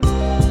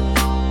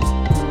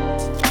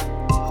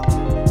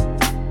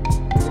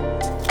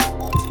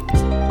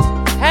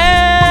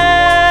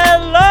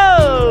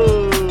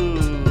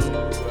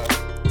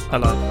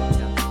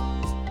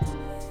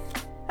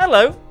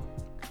hello,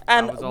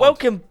 and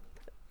welcome.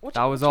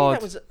 That was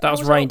odd. That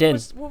was reined in.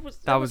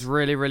 That was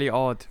really, really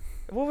odd.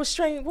 What was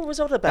strange? What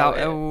was odd about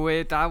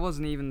it? That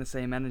wasn't even the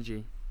same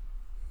energy.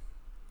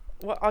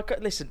 Well,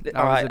 listen.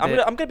 All right,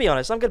 I'm gonna be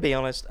honest.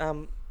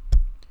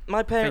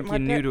 My parents. I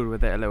think you noodled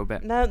with it a little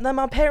bit. No.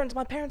 My parents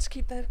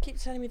keep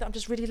telling me that I'm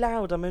just really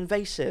loud. I'm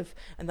invasive,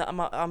 and that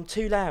I'm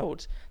too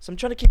loud. So I'm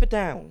trying to keep it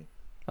down.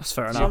 That's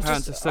fair So enough. your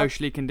parents are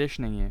socially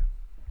conditioning you.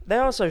 They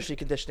are socially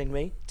conditioning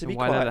me to be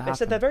quiet. They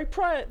said they're very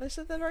proud. They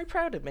said they're very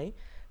proud of me.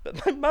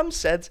 But my mum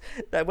said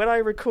that when I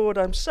record,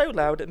 I'm so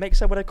loud it makes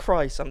her want to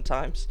cry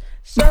sometimes.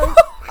 So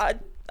I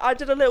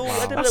did a little. Wow.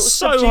 I did a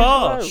That's little so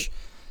harsh. Hello.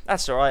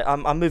 That's all right.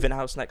 I'm moving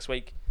house next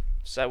week,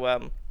 so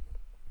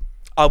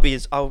I'll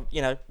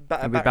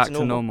back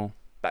to normal.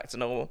 Back to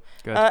normal.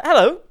 Good.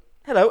 Hello,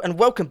 and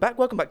welcome back.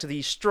 Welcome back to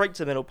the Straight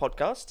to the Middle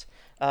podcast.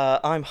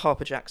 I'm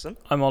Harper Jackson.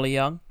 I'm Ollie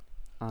Young.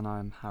 And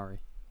I'm Harry.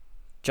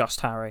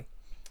 Just Harry.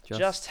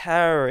 Just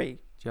Harry.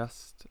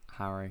 Just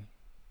Harry.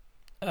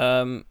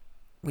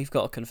 We've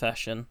got a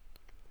confession.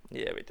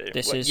 Yeah, we do.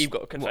 You've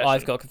got a confession.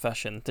 I've got a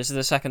confession. This is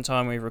the second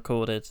time we've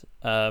recorded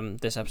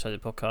this episode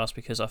of the podcast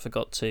because I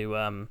forgot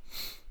to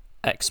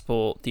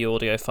export the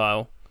audio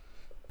file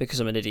because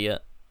I'm an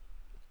idiot.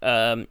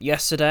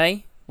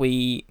 Yesterday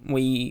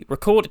we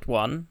recorded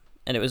one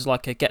and it was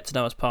like a get to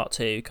know us part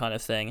 2 kind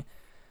of thing.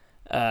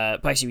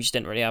 Basically we just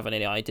didn't really have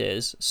any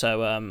ideas,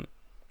 so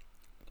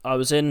I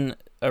was in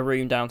a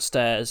room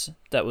downstairs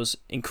that was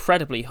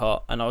incredibly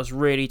hot and I was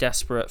really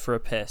desperate for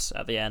a piss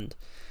at the end,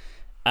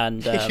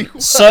 and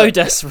so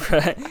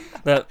desperate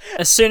that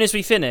as soon as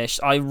we finished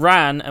I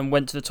ran and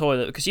went to the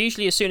toilet, because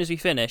usually as soon as we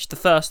finish the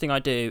first thing I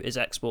do is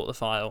export the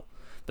file,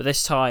 but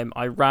this time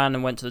I ran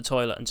and went to the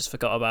toilet and just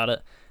forgot about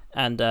it,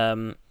 and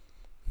I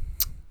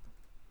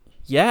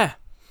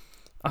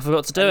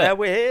forgot to do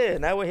it.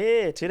 Now we're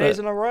here 2 days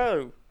in a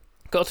row.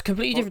 Got a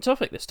completely different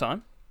topic this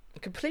time.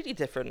 Completely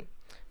different.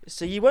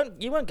 So you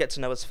won't get to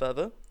know us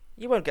further.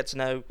 You won't get to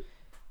know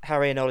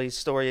Harry and Ollie's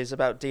stories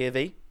about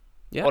D.A.V.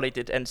 Yeah. Ollie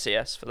did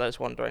NCS, for those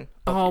wondering.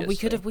 Oh,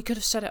 obviously. we could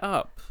have set it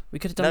up. We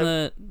could have done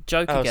the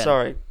joke again. Oh,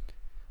 sorry.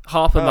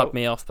 Harper mugged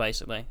me off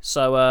basically.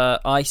 So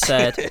I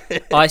said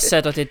I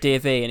did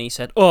D.A.V. and he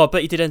said, "Oh, I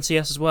bet you did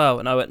NCS as well."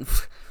 And I went,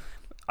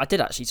 "I did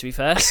actually, to be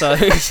fair." So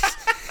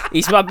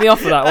he's mugged me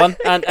off for that one,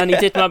 and he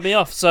did mug me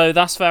off. So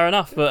that's fair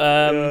enough.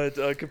 But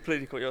I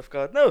completely caught you off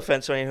guard. No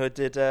offense to anyone who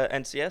did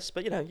NCS,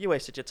 but you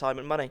wasted your time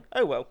and money.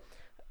 Oh well.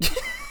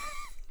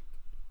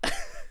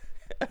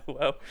 Oh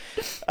well.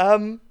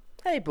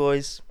 Hey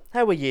boys,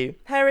 how are you,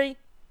 Harry?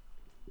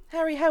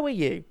 Harry, how are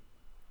you?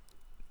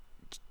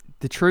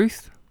 The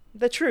truth.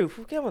 The truth.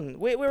 Come on,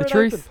 we're an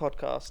truth. open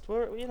podcast.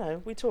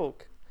 We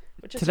talk.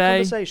 We're just Today a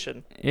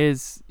conversation.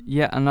 Is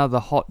yet another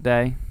hot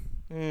day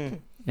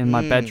in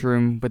my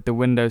bedroom with the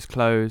windows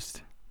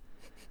closed.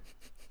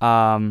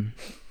 And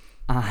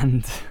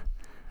I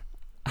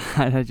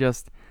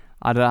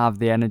don't have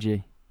the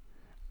energy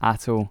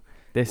at all.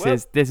 This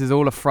is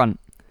all a front.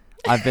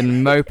 I've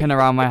been moping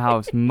around my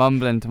house,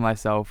 mumbling to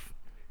myself.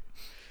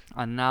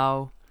 And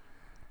now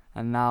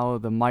the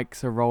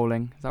mics are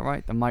rolling. Is that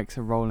right? The mics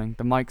are rolling.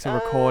 The mics are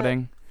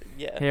recording.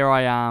 Yeah. Here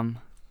I am,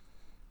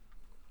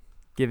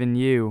 giving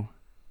you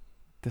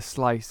the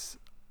slice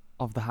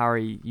of the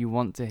Harry you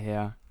want to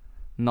hear,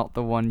 not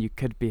the one you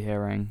could be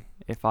hearing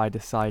if I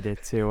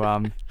decided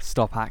to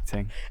stop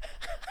acting.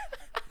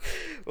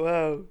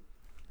 Whoa.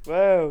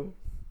 There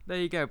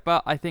you go.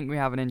 But I think we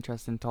have an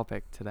interesting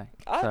topic today.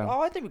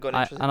 I think we've got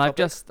an interesting topic. And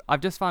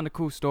I've just found a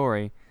cool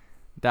story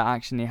that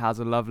actually has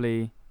a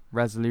lovely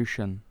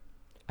resolution,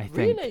 I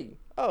think. Really?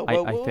 Oh,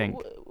 well, I think.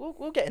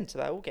 We'll get into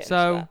that.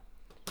 So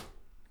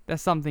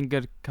there's something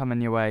good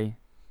coming your way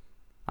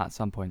at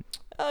some point.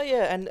 Oh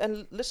yeah,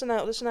 and listen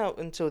out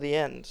until the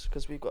end,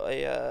 because we've got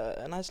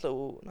a nice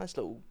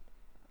little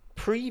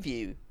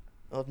preview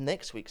of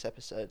next week's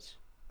episodes.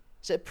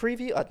 Is it a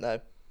preview? I don't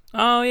know.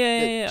 Oh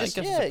yeah. Just,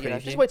 I guess it's a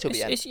preview. Just wait till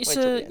the end.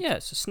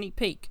 It's a sneak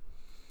peek.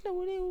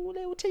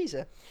 Little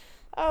teaser.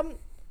 I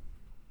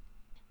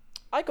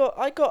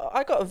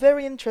got a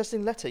very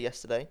interesting letter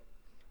yesterday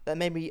that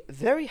made me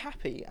very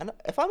happy, and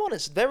if I'm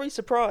honest, very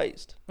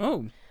surprised.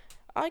 Oh.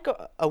 I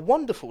got a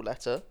wonderful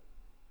letter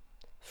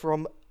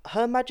from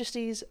Her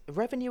Majesty's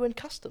Revenue and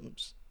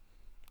Customs.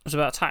 It was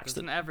about tax.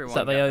 Doesn't everyone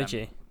that they get owed them?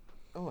 you.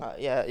 Oh right,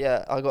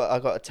 yeah. I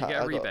got a tax. You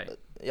get a rebate.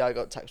 I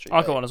got a tax rebate.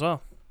 I got one as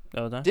well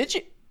the other day. Did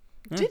you?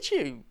 Yeah. Did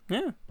you?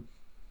 Yeah.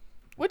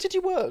 Where did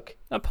you work?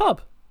 A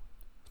pub.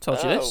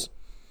 Told you this.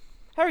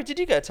 Harry, did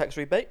you get a tax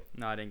rebate?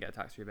 No, I didn't get a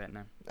tax rebate,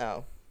 no.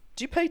 Oh.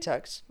 Do you pay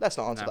tax? Let's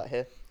not answer No. that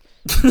here.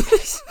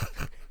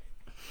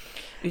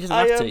 He doesn't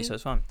have to, so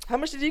it's fine. How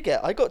much did you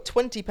get? I got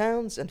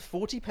 £20 and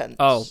 40p.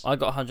 Oh, I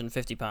got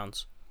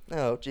 £150.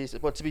 Oh,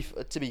 Jesus. Well, to be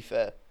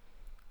fair,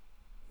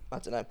 I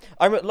don't know.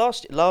 I remember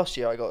last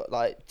year I got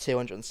like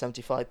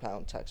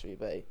 £275 tax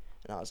rebate,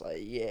 and I was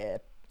like, yeah.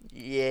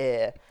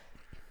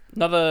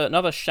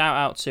 Another shout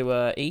out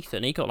to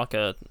Ethan. He got like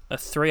a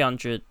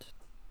 £300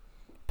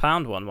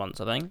 one once,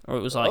 I think, or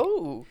it was like.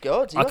 Oh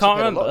God! I can't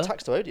remember. A lot of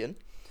tax to Odeon.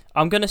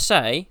 I'm gonna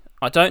say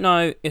I don't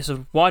know. It's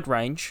a wide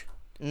range.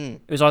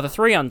 It was either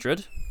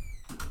 300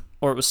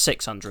 or it was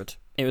 600.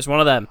 It was one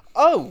of them.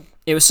 Oh.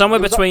 It was somewhere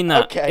between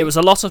that. Okay. It was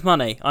a lot of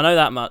money. I know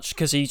that much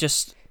because he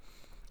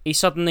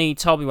suddenly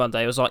told me one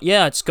day. He was like,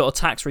 "Yeah, I just got a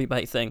tax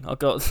rebate thing.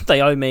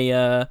 They owe me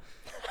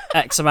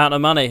X amount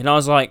of money," and I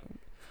was like,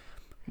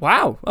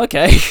 "Wow,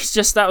 okay."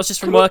 That was just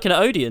from working at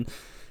Odeon.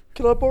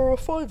 Can I borrow a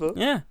 $5?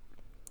 Yeah.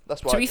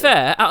 That's right. To be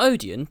fair, at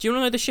Odeon, do you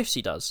want to know the shifts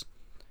he does?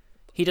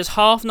 He does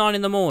 9:30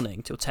 in the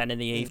morning till 10 in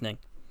the evening.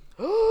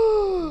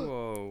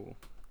 Whoa.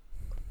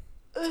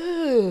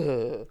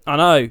 I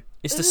know.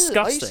 It's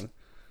disgusting.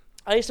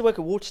 I used to work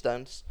at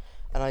Waterstones,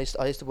 and I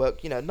used to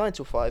work 9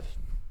 till 5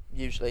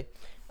 usually,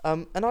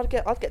 and I'd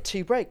get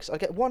 2 breaks. I'd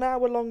get 1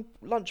 hour long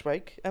lunch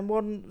break and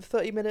 1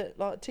 30-minute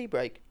tea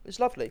break. It's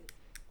lovely.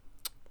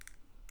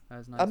 That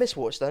was nice. I miss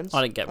Waterstones.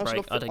 I didn't get a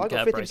break. I didn't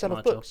get a break in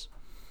my job.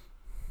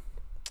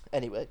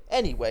 Anyway,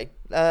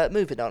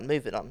 moving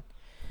on.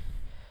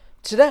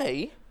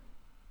 Today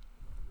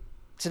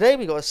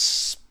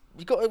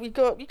we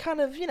kind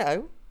of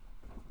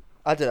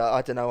I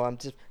don't know.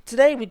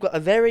 Today we've got a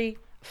very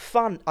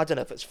fun. I don't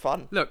know if it's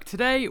fun. Look,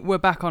 today we're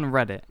back on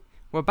Reddit.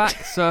 We're back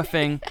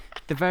surfing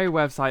the very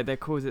website that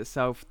calls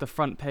itself the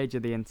front page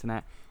of the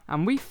internet,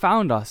 and we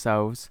found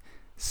ourselves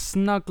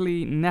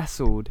snugly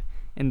nestled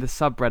in the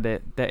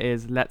subreddit that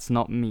is Let's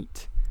Not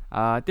Meet.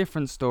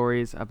 Different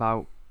stories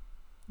about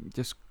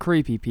just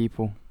creepy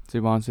people,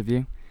 to be honest with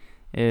you,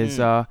 is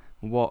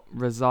what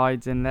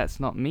resides in Let's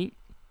Not Meet.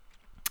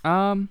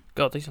 God,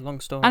 these are long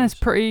stories. And it's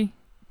pretty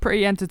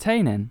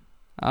entertaining.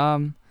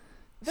 They're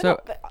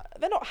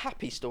not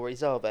happy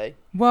stories, are they?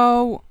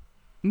 Well,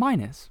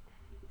 mine is.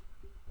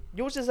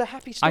 Yours is a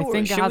happy story. I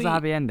think it has a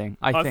happy ending.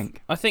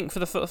 I think for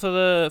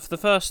the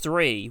first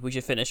 3, we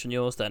should finish on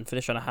yours then.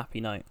 Finish on a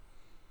happy note.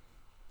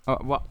 Oh,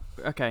 well,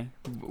 okay.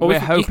 Well, we're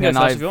hoping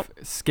I've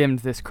skimmed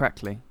this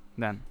correctly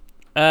then.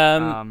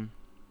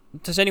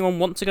 Does anyone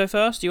want to go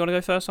first? Do you want to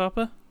go first,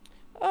 Harper?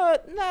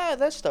 No,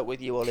 let's start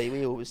with you, Ollie.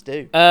 We always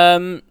do.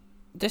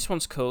 This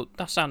one's cool.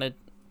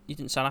 You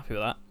didn't sound happy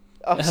with that.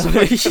 Oh,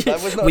 sorry. That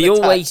was not we an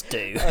attack. always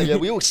do. Oh, yeah,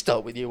 we all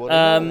start with you,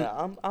 Oliver.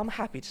 No, I'm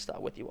happy to start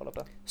with you,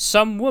 Oliver.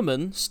 Some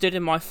woman stood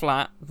in my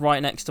flat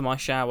right next to my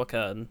shower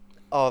curtain.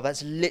 Oh,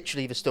 that's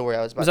literally the story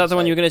I was about to say. Was that the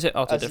one you were going to say?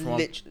 Oh, it's a different one.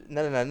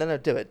 No,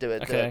 do it.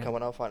 Okay. Come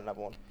on, I'll find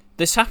another one.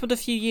 This happened a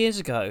few years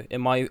ago in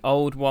my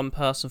old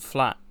one-person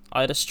flat.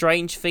 I had a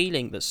strange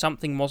feeling that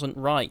something wasn't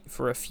right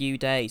for a few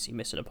days. He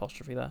missed an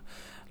apostrophe there.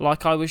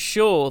 Like I was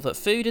sure that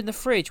food in the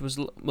fridge was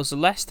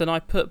less than I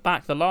put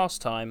back the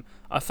last time.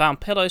 I found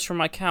pillows from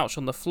my couch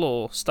on the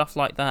floor, stuff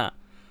like that.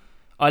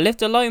 I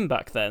lived alone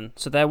back then,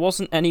 so there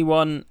wasn't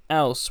anyone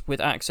else with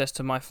access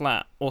to my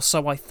flat, or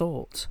so I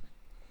thought.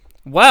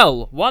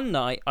 Well, one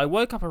night I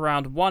woke up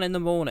around 1 in the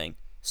morning,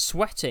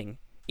 sweating,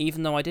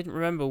 even though I didn't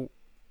remember,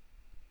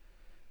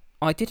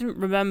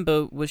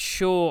 was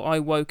sure I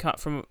woke up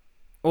from...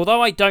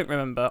 Although I don't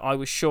remember, I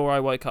was sure I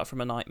woke up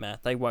from a nightmare.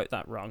 They wrote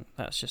that wrong.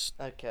 That's just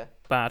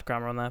bad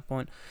grammar on their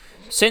point.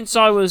 Since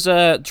I was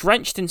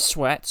drenched in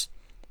sweat,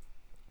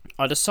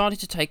 I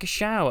decided to take a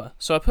shower.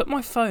 So I put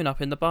my phone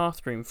up in the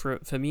bathroom for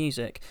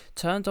music,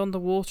 turned on the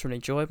water and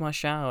enjoyed my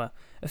shower.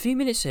 A few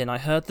minutes in, I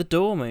heard the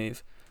door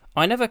move.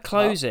 I never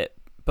close it,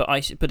 but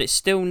it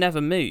still never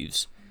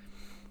moves.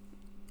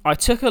 I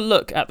took a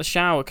look at the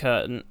shower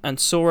curtain and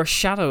saw a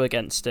shadow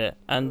against it,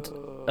 and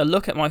a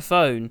look at my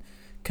phone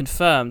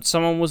confirmed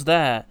someone was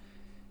there.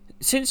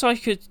 Since I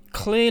could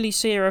clearly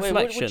see a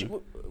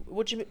reflection...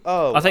 What do you mean?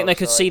 Oh, I think they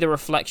could see the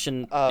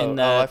reflection in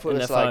their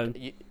phone.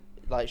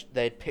 Like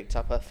they'd picked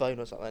up her phone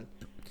or something.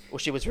 Or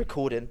she was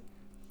recording.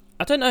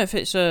 I don't know if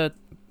it's a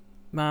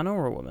man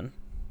or a woman.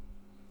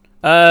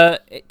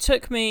 It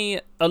took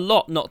me a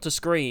lot not to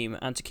scream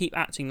and to keep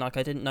acting like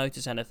I didn't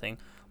notice anything,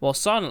 while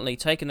silently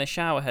taking the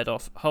shower head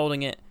off,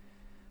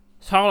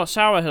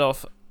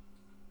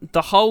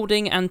 the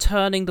holding and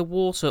turning the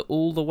water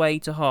all the way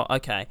to hot.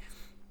 Okay.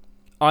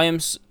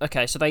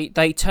 So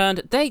they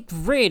turned... They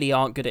really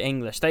aren't good at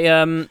English. They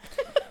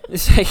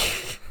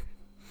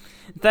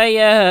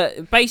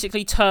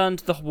basically turned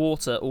the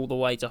water all the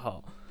way to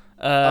hot.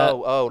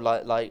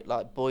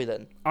 Like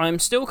boiling. I'm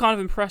still kind of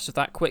impressed with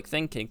that quick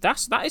thinking.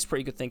 That is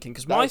pretty good thinking,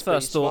 because my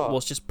first thought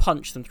was just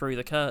punch them through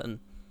the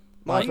curtain.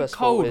 My first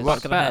cold thought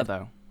works better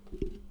though.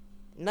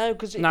 No,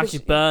 because you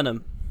burn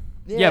them.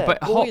 Yeah,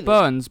 but hot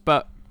burns,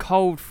 but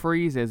cold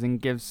freezes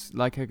and gives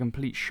like a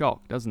complete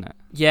shock, doesn't it?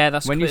 Yeah,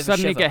 that's when you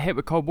suddenly get hit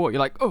with cold water, you're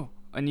like, oh,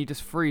 and you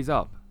just freeze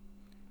up.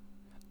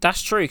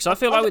 That's true, because I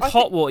feel like with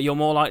hot water, you're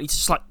more likely to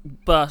just like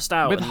burst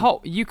out. With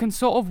hot, you can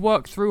sort of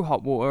work through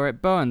hot water.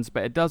 It burns,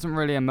 but it doesn't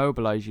really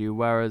immobilize you.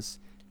 Whereas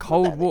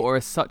cold water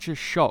is such a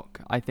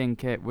shock. I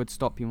think it would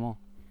stop you more.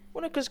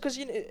 Well, no, because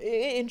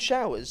in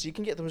showers you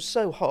can get them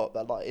so hot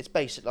that like it's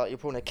basically like you're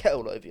pouring a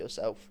kettle over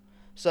yourself.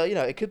 So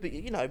it could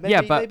be maybe.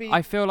 Yeah, but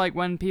I feel like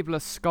when people are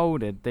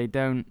scolded, they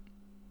don't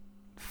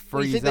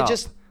freeze up.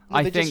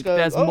 I think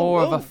there's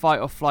more of a fight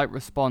or flight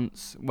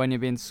response when you're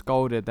being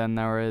scolded than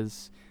there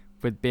is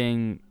with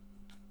being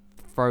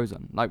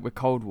frozen, like with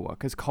cold water,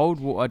 because cold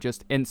water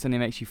just instantly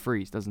makes you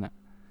freeze, doesn't it?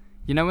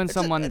 You know when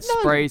someone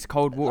sprays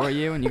cold water at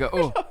you and you go,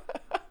 oh.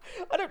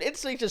 I don't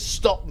instantly just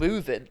stop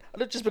moving. I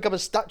don't just become a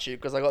statue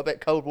because I got a bit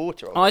of cold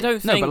water on me. I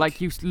don't think... No, but like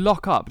you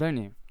lock up, don't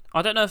you?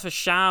 I don't know if a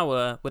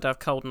shower would have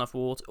cold enough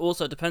water.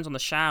 Also, it depends on the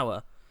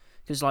shower.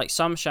 Because like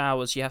some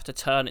showers, you have to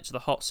turn it to the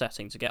hot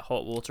setting to get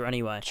hot water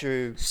anyway.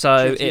 True.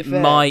 So True,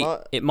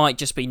 it might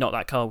just be not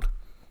that cold.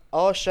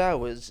 Our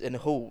showers in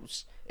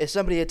halls, if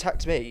somebody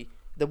attacked me,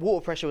 the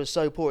water pressure was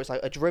so poor, it's like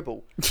a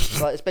dribble.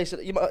 Like it's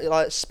basically, you might,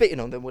 like spitting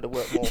on them would have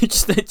worked more. You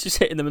just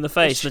hitting them in the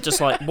face. They're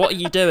just like, what are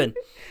you doing?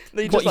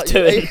 What are you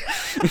doing?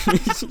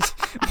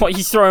 What are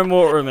you throwing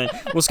water at me?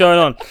 What's going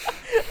on?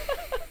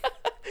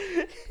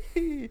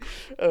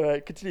 All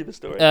right, continue the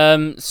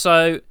story.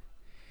 So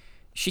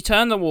she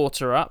turned the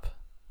water up,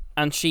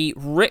 and she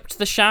ripped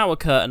the shower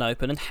curtain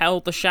open and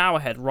held the shower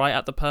head right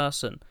at the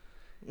person.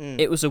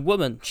 It was a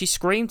woman. She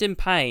screamed in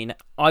pain.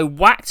 I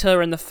whacked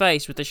her in the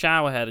face with the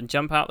shower head and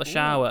jumped out the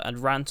shower and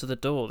ran to the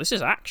door. This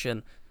is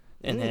action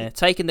in here.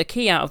 Taking the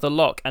key out of the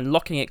lock and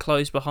locking it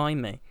closed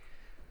behind me.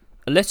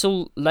 A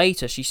little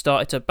later, she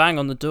started to bang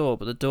on the door,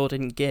 but the door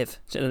didn't give.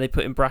 So then they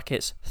put in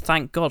brackets,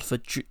 "Thank God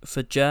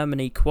for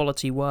Germany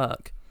quality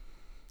work."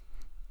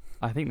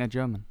 I think they're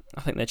German.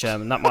 I think they're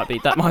German. That might be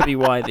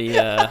why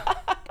the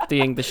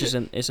English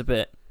is a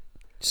bit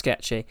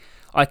sketchy.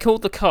 I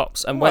called the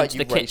cops and went to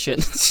the kitchen.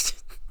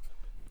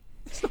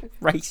 It's not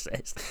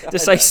racist to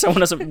say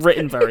someone hasn't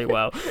written very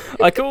well.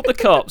 I called the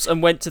cops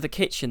and went to the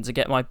kitchen to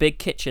get my big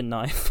kitchen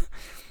knife,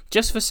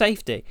 just for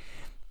safety.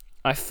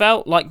 I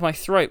felt like my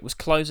throat was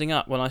closing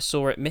up when I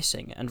saw it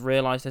missing and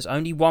realised there's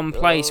only one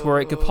place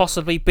where it could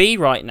possibly be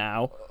right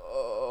now.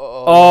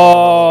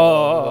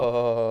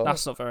 Oh,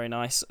 that's not very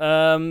nice.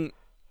 I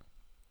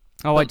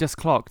just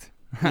clocked.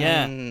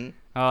 Yeah.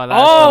 Oh,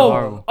 that's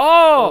horrible.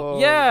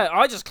 Yeah,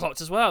 I just clocked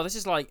as well. This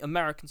is like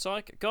American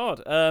Psycho.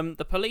 God.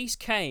 The police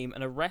came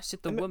and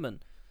arrested the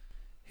woman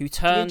who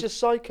turned... just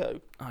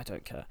Psycho? I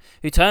don't care.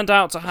 Who turned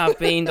out to have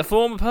been the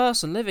former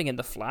person living in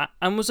the flat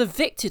and was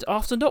evicted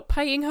after not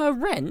paying her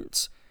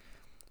rent.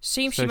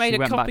 Seems So she made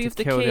a copy of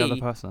the kill key the other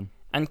person.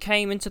 and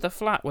came into the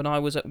flat when I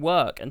was at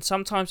work, and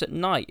sometimes at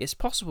night. It's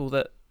possible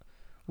that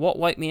what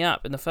woke me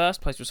up in the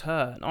first place was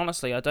her, and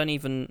honestly, I don't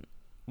even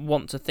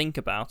want to think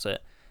about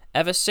it.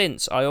 Ever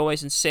since, I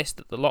always insist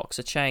that the locks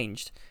are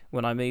changed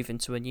when I move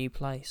into a new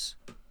place.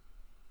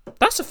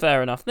 That's a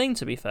fair enough thing,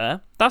 to be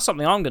fair. That's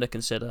something I'm going to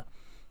consider.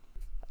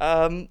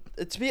 I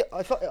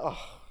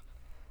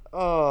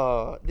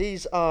thought,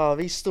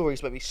 these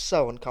stories make me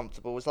so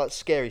uncomfortable. It's like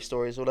scary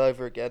stories all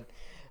over again.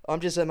 I'm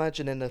just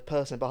imagining the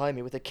person behind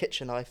me with a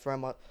kitchen knife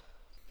around my...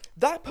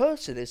 That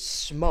person is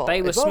smart.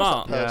 They were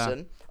smart. If I was that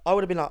person, I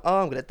would have been like,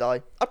 oh, I'm going to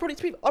die. I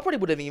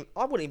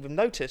wouldn't even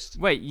noticed.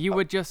 Wait, you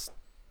would just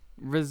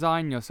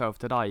resign yourself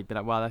to die? You'd be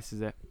like, well, this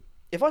is it.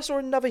 If I saw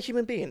another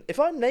human being, if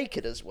I'm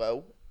naked as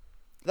well,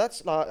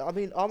 that's like, I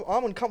mean,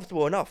 I'm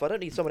uncomfortable enough. I don't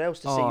need someone else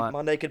to see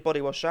my naked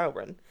body while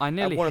showering. I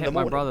nearly hit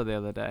my brother the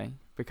other day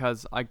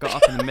because I got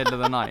up in the middle of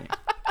the night.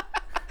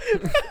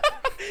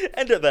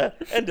 End it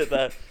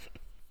there.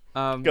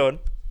 Go on.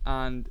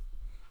 And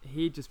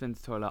he'd just been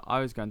to the toilet. I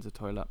was going to the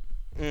toilet.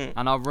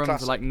 And our rooms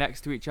Classic. were like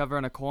next to each other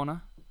in a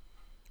corner.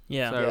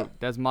 Yeah. So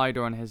there's my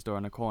door and his door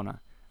in a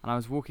corner. And I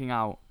was walking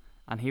out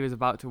and he was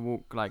about to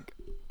walk like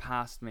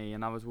past me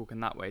and I was walking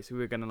that way. So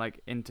we were going to like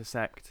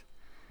intersect.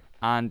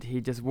 And he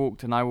just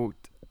walked and I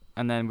walked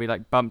and then we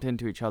like bumped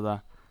into each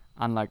other.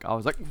 And like I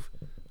was like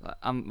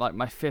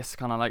my fist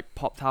kind of like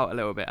popped out a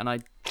little bit. And I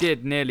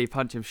did nearly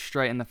punch him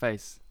straight in the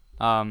face.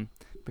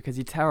 Because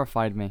he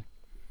terrified me.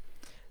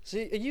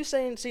 See, are you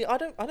saying? See, I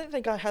don't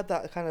think I had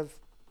that kind of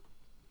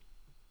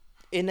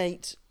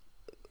innate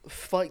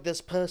fight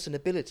this person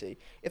ability.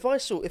 If I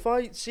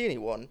see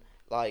anyone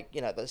like,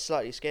 you know, that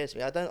slightly scares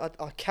me, I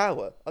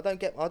cower. I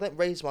don't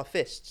raise my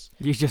fists.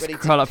 You just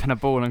curl up in a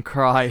ball and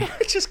cry.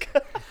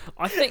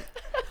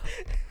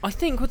 I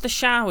think with the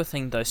shower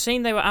thing though,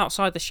 seeing they were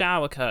outside the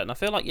shower curtain, I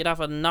feel like you'd have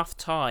enough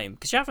time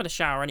because you're having a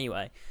shower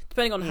anyway.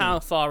 Depending on how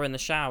far in the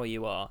shower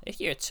you are. If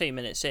you're 2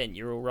 minutes in,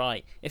 you're all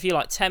right. If you're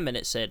like 10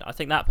 minutes in, I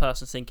think that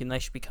person's thinking they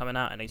should be coming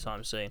out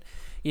anytime soon.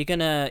 You're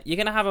gonna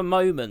have a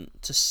moment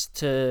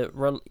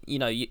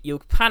you'll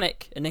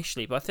panic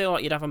initially, but I feel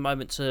like you'd have a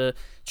moment to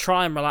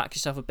try and relax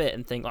yourself a bit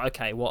and think, like,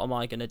 okay, what am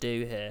I gonna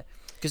do here?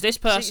 Because this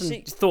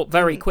person thought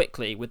very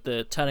quickly with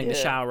the turning the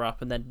shower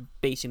up and then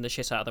beating the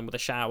shit out of them with a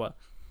shower.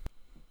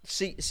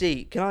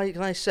 See, can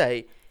I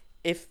say,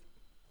 if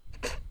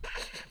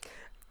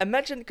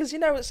imagine, because you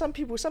know some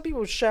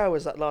people's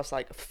showers that last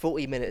like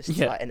 40 minutes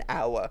to like an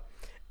hour.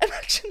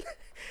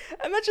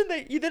 Imagine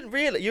that you didn't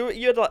realize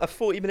you had like a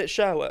 40-minute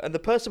shower and the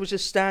person was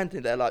just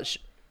standing there like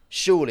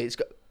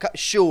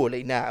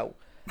surely now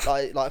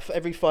like for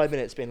every 5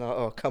 minutes being like,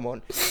 oh come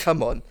on.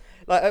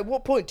 Like at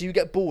what point do you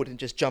get bored and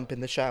just jump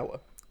in the shower?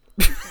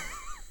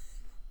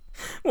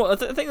 Well, I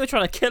think they were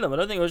trying to kill him. I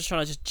don't think they were just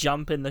trying to just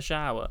jump in the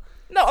shower.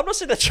 No, I'm not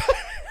saying they're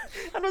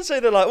I'm not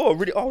saying they're like, oh,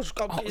 really? Oh,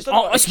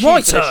 it's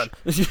my turn.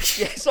 Yeah,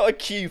 it's not a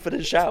queue for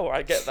the shower.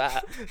 I get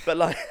that, but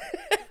like,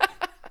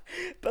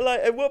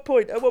 at what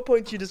point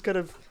do you just kind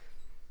of?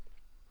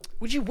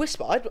 Would you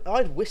whisper?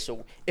 I'd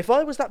whistle. If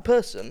I was that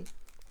person,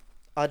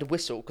 I'd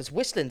whistle, because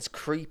whistling's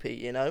creepy,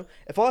 you know?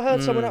 If I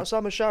heard someone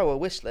outside my shower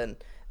whistling,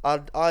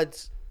 I'd...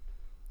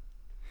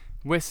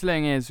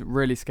 Whistling is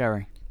really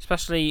scary.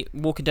 Especially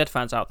Walking Dead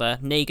fans out there.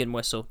 Negan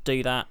whistle.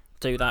 Do that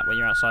when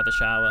you're outside the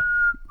shower.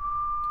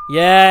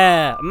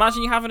 Yeah!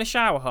 Imagine you having a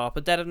shower,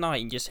 Harper, dead of night,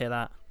 and you just hear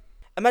that.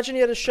 Imagine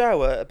you had a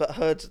shower, but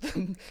heard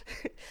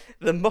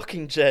the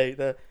mockingjay,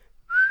 the...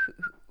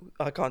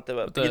 I can't do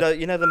it. But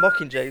you know the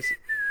mockingjays.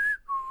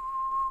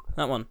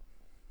 That one.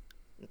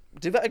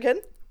 Do that again?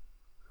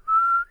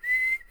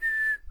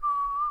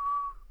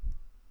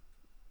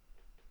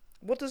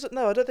 What does it?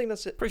 No, I don't think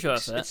that's it. Pretty sure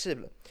that's it. It's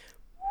similar.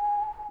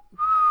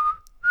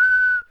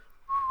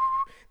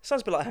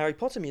 Sounds a bit like Harry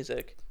Potter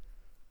music.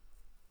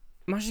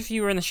 Imagine if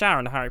you were in the shower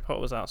and Harry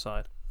Potter was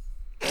outside.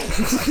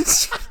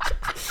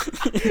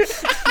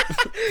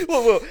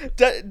 Well,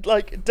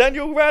 like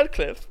Daniel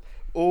Radcliffe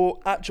or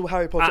actual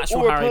Harry Potter,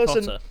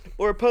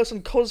 or a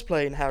person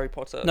cosplaying Harry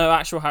Potter. No,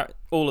 actual Harry.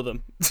 All of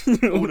them.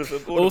 all of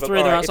them. All three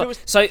of them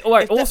outside.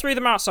 All three of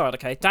them outside.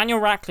 Okay, Daniel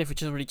Radcliffe would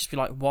just really be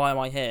like, "Why am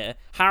I here?"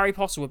 Harry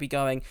Potter would be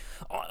going,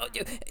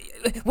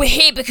 "We're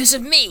here because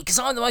of me, because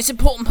I'm the most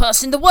important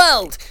person in the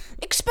world."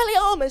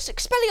 Expelliarmus.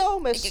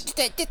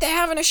 They're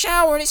having a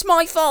shower and it's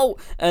my fault.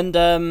 And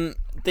a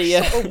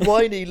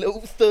whiny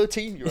little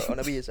 13-year-old. I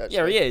know he is actually.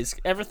 Yeah, he is.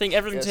 Everything to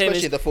him is...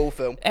 Especially in the full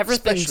film.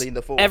 Especially in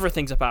the full.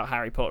 Everything's about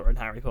Harry Potter and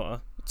Harry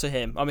Potter to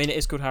him. I mean, it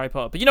is called Harry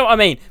Potter, but you know what I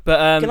mean.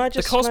 But the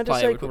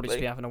cosplayer would probably just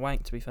be having a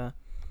wank, to be fair.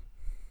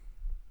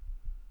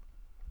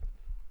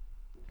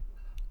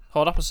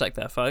 Hold up a sec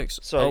there, folks.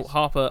 Sorry. Oh,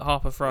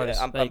 Harper froze.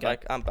 Yeah,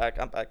 I'm back.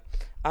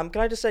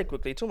 Can I just say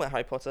quickly, talking about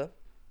Harry Potter,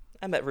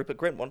 I met Rupert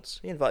Grint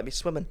once. He invited me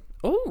swimming.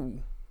 Oh,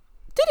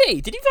 did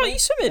he? Did he invite you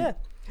swimming?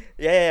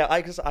 Yeah.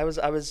 I was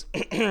I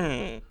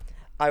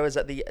was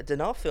at the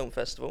Dinar Film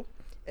Festival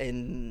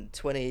in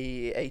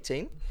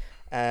 2018,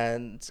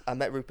 and I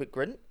met Rupert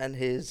Grint and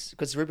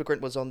because Rupert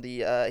Grint was on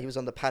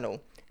the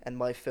panel, and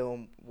my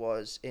film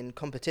was in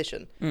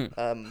competition.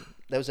 There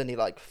was only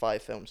like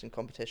 5 films in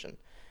competition,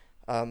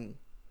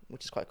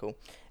 which is quite cool.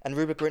 And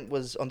Rupert Grint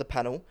was on the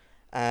panel,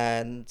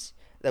 and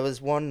there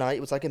was one night,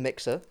 it was like a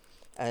mixer.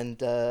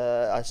 And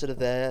I sort of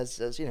there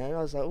as you know,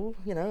 I was like, oh,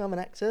 you know, I'm an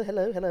actor.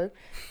 Hello.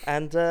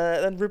 And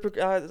then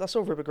I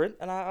saw Rupert Grint,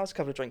 and I was a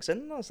couple of drinks in,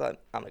 and I was like,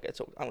 I'm gonna go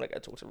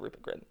talk to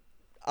Rupert Grint.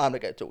 I'm gonna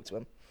go talk to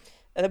him.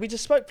 And then we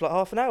just spoke for like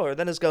half an hour. And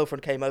then his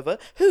girlfriend came over,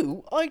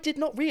 who I did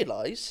not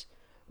realise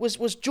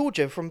was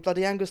Georgia from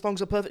bloody Angus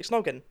Thongs of Perfect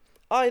Snogging.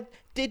 I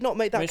did not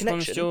make that connection.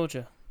 Which one's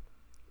Georgia?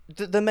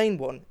 The main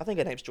one. I think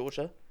her name's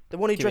Georgia. The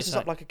one who dresses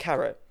up like a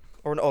carrot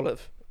or an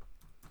olive.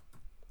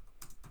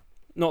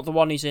 Not the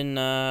one who's in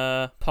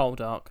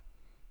Poldark.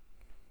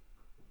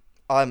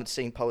 I haven't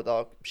seen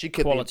Poldark. She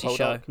could Quality be in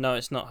Poldark. show. No,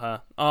 it's not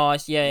her. Oh,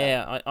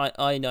 yeah.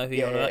 I know who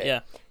you're on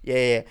about.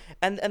 Yeah.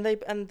 And they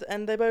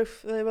were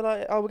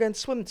like, oh, we're going to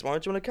swim tomorrow.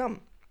 Do you want to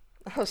come?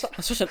 I was like,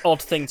 that's such an odd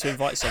thing to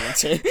invite someone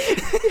to.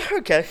 Yeah,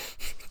 okay.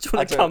 Do you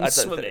want to come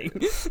swimming?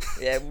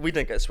 Yeah, we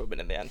didn't go swimming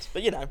in the end,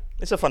 but you know,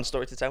 it's a fun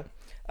story to tell.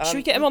 Should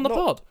we get him on the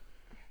pod?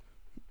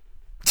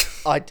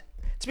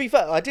 To be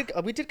fair,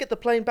 we did get the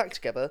plane back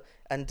together,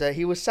 and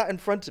he was sat in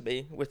front of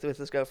me with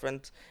his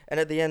girlfriend, and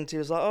at the end he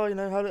was like, oh, you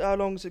know, how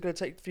long is it going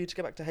to take for you to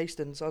get back to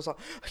Hastings? I was like,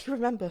 oh, you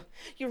remember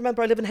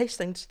I live in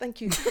Hastings.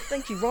 Thank you,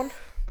 Ron.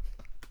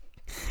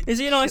 Is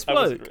he a nice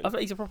bloke? I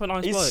bet he's a proper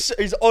nice bloke.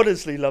 He's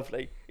honestly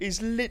lovely.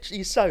 He's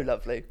literally so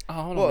lovely. Oh,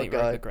 I want to meet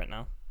Rupert Grint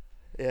now.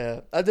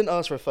 Yeah, I didn't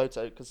ask for a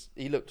photo because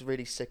he looked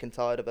really sick and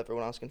tired of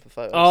everyone asking for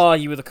photos. Oh,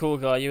 you were the cool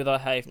guy. You were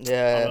like, hey,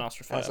 yeah, I didn't ask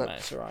for a photo, mate.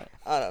 It's all right.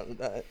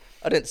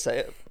 I didn't say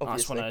it,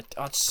 obviously.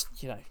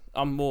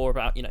 I'm more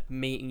about,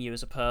 meeting you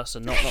as a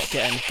person, not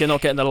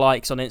getting the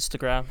likes on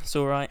Instagram. It's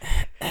all right.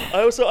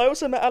 I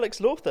also met Alex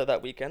Lawther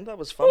that weekend. That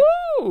was fun.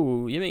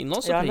 Ooh, you meet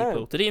lots of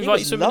people. Did he invite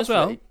you swimming as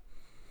well?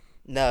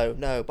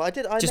 No, but I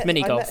did. Just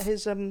mini golf.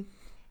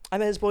 I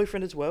met his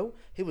boyfriend as well.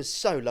 He was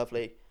so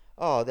lovely.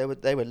 Oh,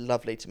 they were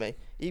lovely to me.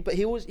 He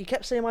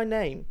kept saying my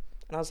name,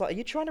 and I was like, "Are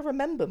you trying to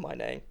remember my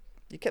name?"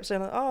 He kept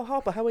saying, "Oh,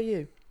 Harper, how are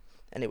you?"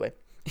 Anyway,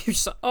 he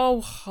was like, "Oh,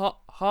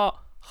 Harper."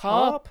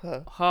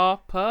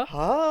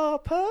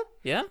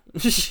 Yeah.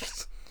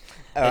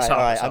 all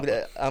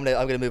right. I'm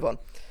gonna move on.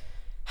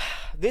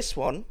 This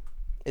one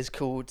is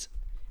called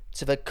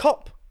 "To the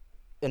Cop,"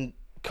 and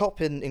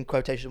cop in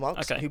quotation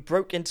marks, who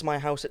broke into my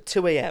house at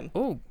 2 a.m.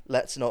 Ooh.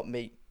 Let's not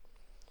meet.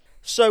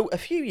 So, a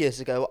few years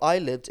ago, I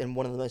lived in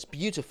one of the most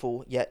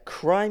beautiful yet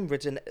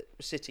crime-ridden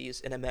cities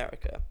in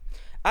America.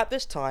 At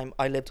this time,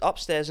 I lived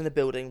upstairs in a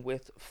building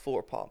with 4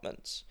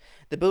 apartments.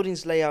 The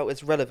building's layout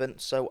is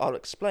relevant, so I'll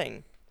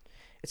explain.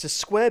 It's a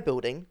square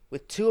building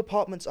with 2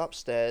 apartments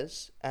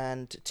upstairs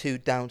and 2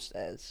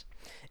 downstairs.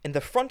 In the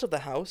front of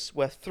the house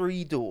were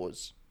 3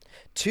 doors.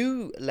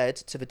 2 led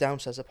to the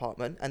downstairs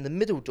apartment, and the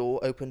middle door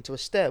opened to a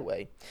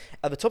stairway.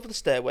 At the top of the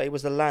stairway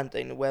was the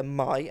landing where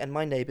my and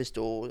my neighbour's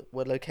door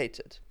were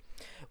located.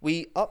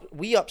 We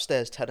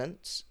upstairs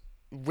tenants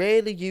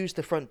rarely use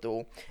the front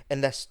door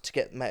unless to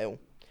get mail.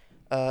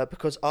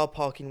 because our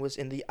parking was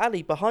in the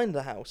alley behind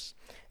the house,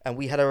 and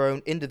we had our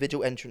own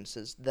individual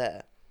entrances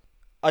there.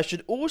 I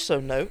should also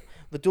note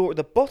the door at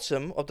the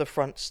bottom of the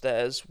front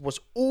stairs was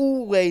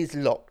always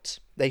locked.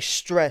 They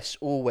stress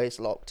always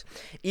locked,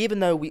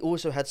 even though we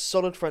also had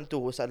solid front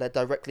doors that led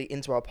directly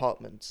into our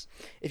apartments.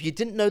 If you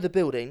didn't know the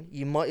building,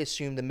 you might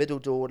assume the middle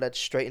door led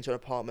straight into an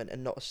apartment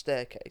and not a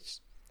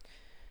staircase.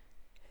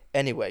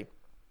 Anyway,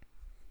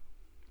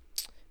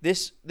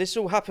 this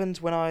all happened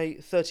when I,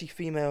 30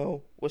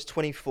 female, was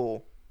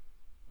 24,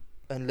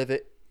 and live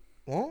it.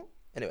 What?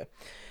 Anyway,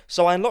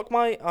 so I unlocked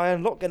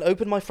and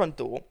opened my front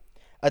door.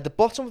 At the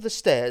bottom of the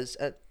stairs,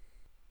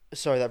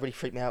 sorry, that really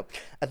freaked me out.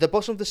 At the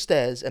bottom of the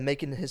stairs and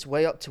making his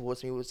way up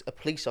towards me was a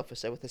police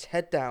officer with his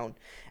head down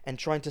and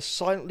trying to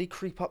silently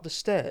creep up the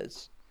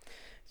stairs.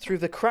 Through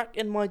the crack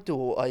in my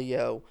door, I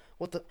yell,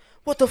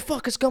 What the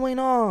fuck is going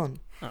on?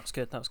 That was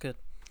good.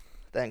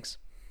 Thanks.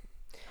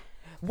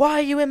 Why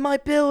are you in my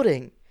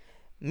building?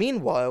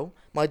 Meanwhile,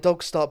 my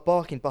dogs start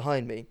barking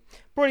behind me,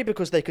 probably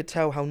because they could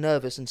tell how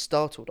nervous and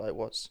startled I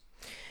was.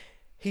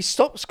 He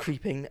stops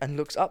creeping and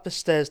looks up the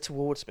stairs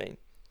towards me.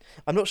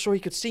 I'm not sure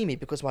he could see me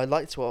because my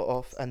lights were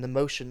off and the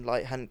motion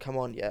light hadn't come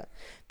on yet.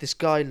 This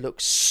guy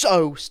looks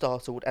so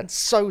startled and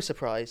so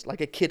surprised, like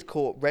a kid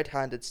caught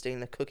red-handed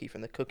stealing a cookie from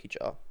the cookie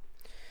jar.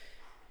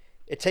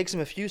 It takes him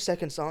a few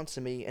seconds to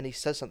answer me, and he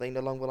says something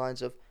along the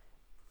lines of,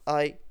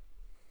 I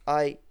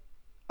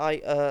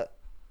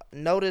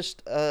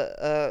noticed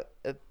a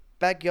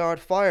backyard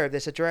fire at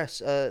this address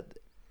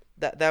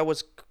that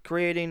was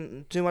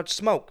creating too much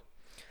smoke.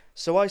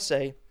 So I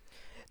say,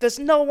 there's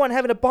no one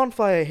having a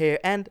bonfire here,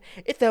 and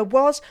if there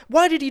was,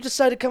 why did you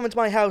decide to come into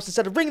my house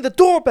instead of ringing the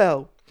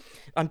doorbell?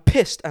 I'm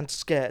pissed and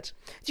scared.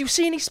 Do you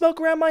see any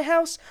smoke around my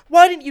house?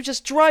 Why didn't you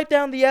just drive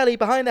down the alley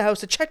behind the house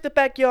to check the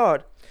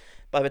backyard?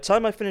 By the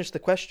time I finished the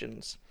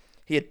questions,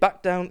 he'd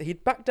backed down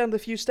the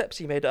few steps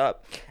he made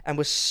up and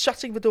was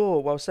shutting the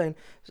door while saying,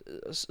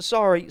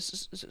 sorry.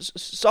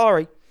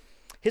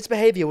 His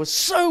behaviour was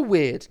so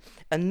weird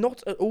and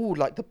not at all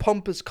like the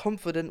pompous,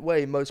 confident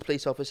way most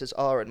police officers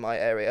are in my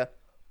area.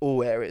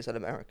 All areas in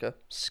America.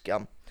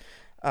 Scum.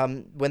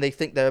 When they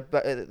think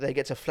they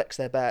get to flex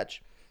their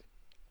badge.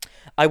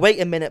 I wait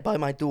a minute by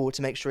my door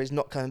to make sure he's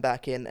not coming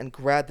back in and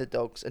grab the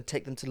dogs and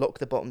take them to lock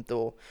the bottom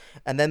door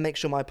and then make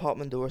sure my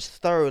apartment door is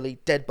thoroughly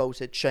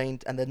deadbolted,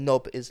 chained, and the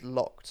knob is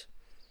locked.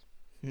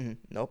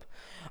 Knob.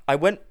 I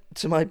went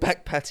to my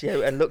back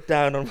patio and looked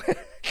down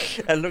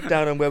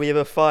on where we have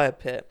a fire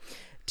pit,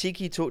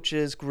 tiki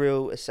torches,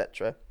 grill,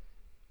 etc.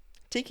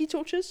 Tiki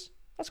torches?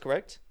 That's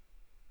correct.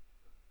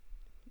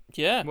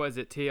 Yeah. What is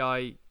it?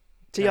 Tiki?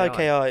 Tiki,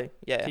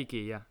 yeah. Tiki,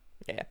 yeah.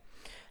 Yeah.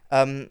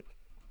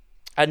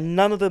 And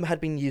none of them had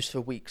been used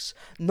for weeks.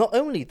 Not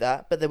only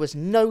that, but there was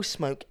no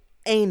smoke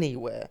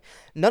anywhere.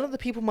 None of the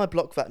people in my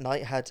block that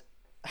night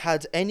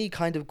had any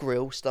kind of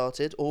grill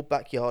started or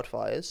backyard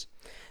fires.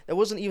 There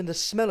wasn't even the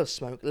smell of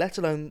smoke, let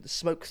alone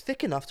smoke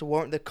thick enough to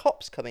warrant the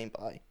cops coming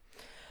by.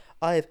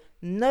 I have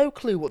no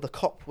clue what the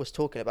cop was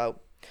talking about.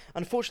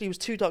 Unfortunately, it was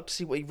too dark to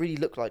see what he really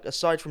looked like,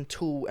 aside from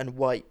tall and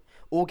white,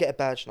 or get a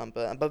badge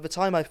number, and by the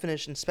time I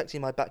finished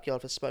inspecting my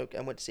backyard for smoke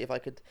and went to see if I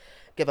could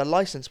get a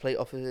license plate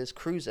off of his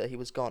cruiser, he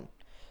was gone.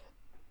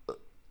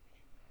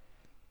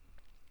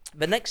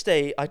 The next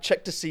day, I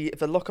checked to see if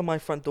the lock on my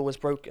front door was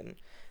broken,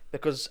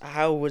 because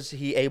how was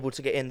he able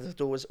to get in? The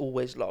door was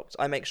always locked.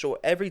 I make sure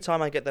every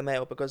time I get the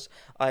mail because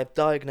I have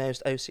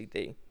diagnosed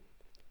OCD.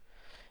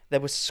 There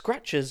were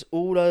scratches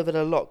all over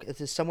the lock as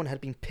if someone had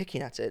been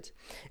picking at it.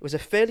 It was a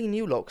fairly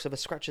new lock, so the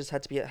scratches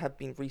had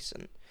been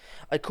recent.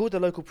 I called the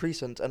local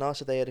precinct and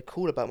asked if they had a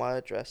call about my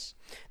address.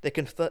 They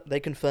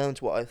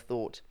confirmed what I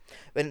thought.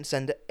 They didn't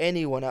send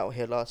anyone out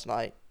here last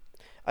night.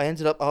 I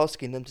ended up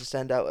asking them to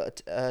send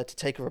out to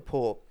take a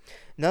report.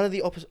 None of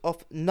the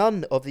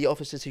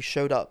officers who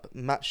showed up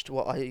matched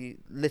what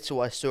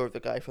little I saw of the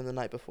guy from the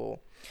night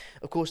before.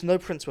 Of course, no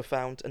prints were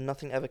found and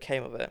nothing ever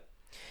came of it.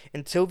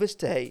 Until this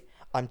day,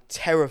 I'm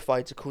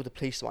terrified to call the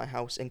police to my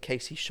house in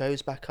case he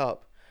shows back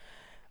up.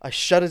 I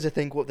shudder to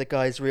think what the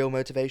guy's real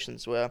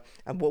motivations were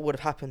and what would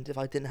have happened if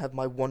I didn't have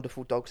my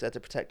wonderful dogs there to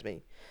protect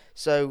me.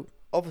 So,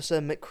 Officer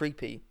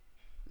McCreepy,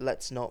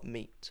 let's not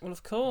meet. Well,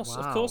 of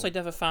course they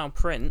never found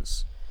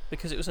prints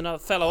because it was another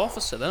fellow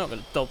officer. They're not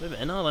going to dob him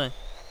in, are they?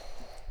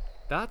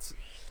 That's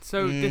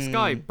so. This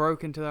guy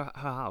broke into her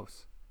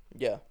house.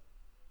 Yeah.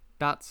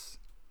 That's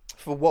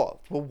for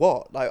what? For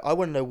what? Like, I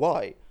want to know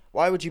why.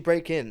 Why would you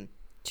break in?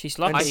 She's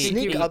lucky. I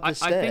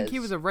think he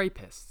was a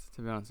rapist,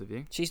 to be honest with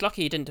you. She's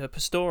lucky he didn't do a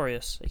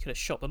Pistorius. He could have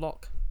shot the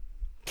lock.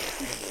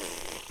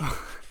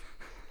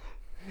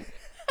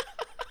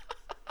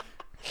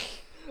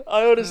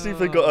 I honestly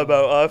forgot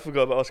about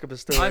Oscar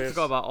Pistorius. I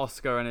forgot about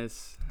Oscar and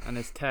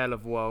his tale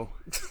of woe.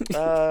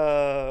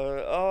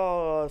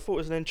 I thought it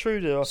was an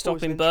intruder.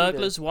 Stopping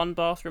burglars one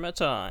bathroom at a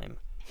time.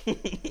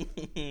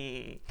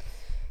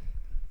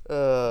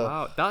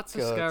 Wow, that's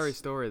a scary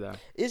story, though.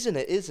 Isn't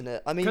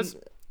it? I mean,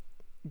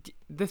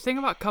 the thing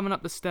about coming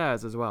up the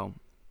stairs as well.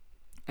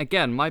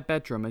 Again, my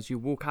bedroom, as you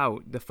walk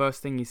out, the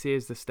first thing you see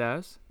is the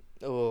stairs.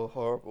 Oh,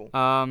 horrible.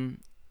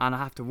 and I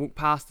have to walk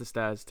past the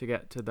stairs to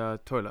get to the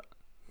toilet.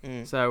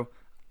 Mm. So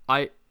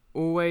I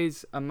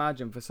always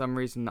imagine for some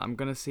reason that I'm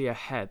going to see a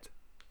head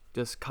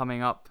just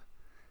coming up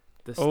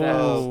the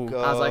stairs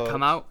as I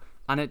come out,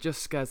 and it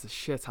just scares the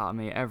shit out of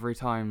me every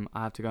time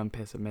I have to go and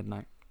piss at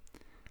midnight.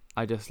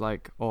 I just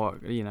like, or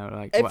you know,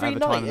 like every whatever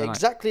night, time of the night.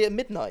 Exactly at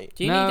midnight.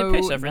 Do you need to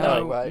piss every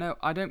night? Right? No,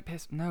 I don't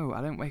piss. No, I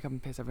don't wake up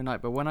and piss every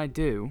night. But when I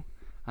do,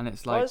 and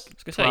it's like I was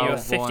gonna say, you're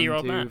a 1,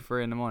 50-year-old 2, man.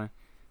 3 in the morning,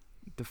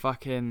 the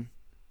fucking,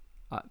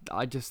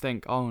 I just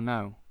think, oh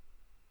no,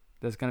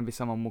 there's gonna be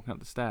someone walking up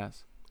the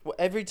stairs. Well,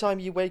 every time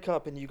you wake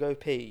up and you go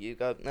pee, you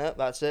go, no,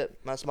 that's it.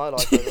 That's my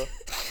life over.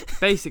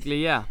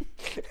 Basically, yeah.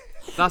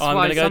 That's I'm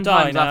why gonna go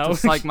sometimes die I have now. to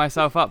psych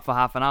myself up for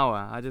half an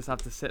hour. I just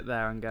have to sit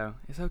there and go,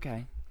 it's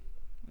okay.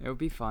 It'll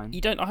be fine.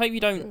 I hope you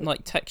don't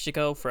like text your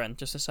girlfriend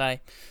just to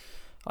say,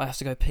 I have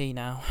to go pee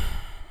now.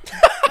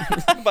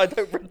 If I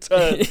don't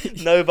return,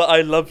 no, but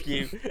I love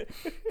you.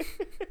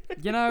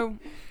 You know,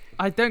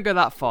 I don't go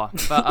that far,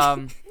 but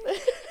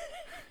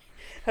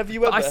Have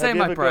you ever? I say have you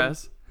my ever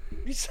prayers.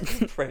 You say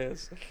your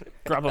prayers.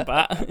 Grab a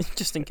bat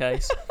just in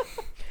case.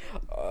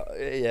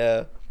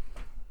 Yeah.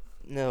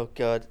 No,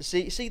 God.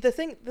 See. The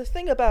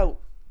thing about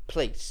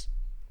police.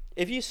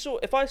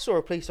 If I saw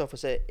a police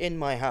officer in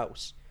my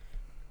house,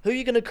 who are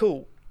you gonna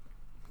call?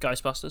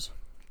 Ghostbusters.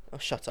 Oh,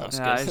 shut up.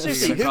 Yeah, good.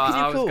 Seriously, who can you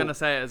I was call? gonna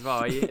say it as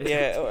well.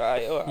 Yeah, all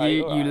right.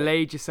 You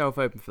laid yourself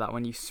open for that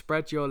when you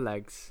spread your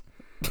legs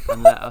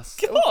and let us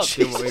God,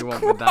 do what we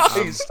want with that.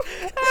 Christ,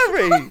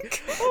 Harry!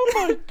 Oh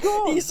my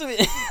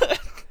God!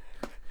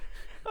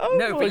 Oh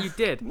No, my- but you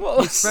did.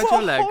 What- You spread what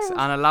your legs horrible-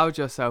 and allowed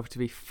yourself to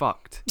be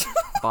fucked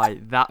by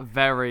that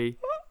very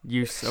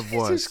use of Jesus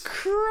words.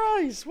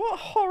 Christ! What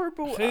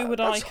horrible! Who would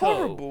that's I call?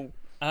 horrible.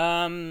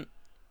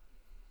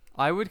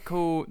 I would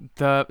call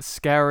the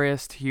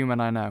scariest human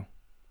I know.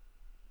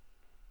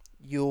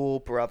 Your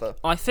brother,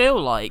 I feel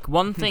like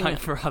one thing. My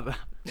brother.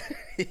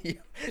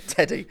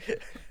 Teddy.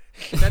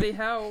 Teddy,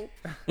 help.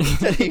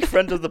 Teddy,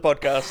 friend of the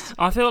podcast.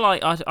 I feel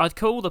like I'd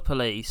call the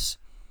police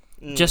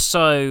Mm. just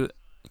so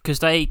because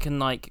they can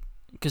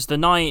because the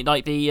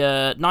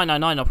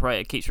 999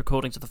 operator keeps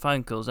recording to the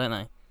phone calls, don't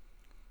they?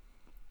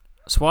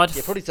 So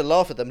Yeah, probably to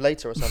laugh at them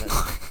later or something.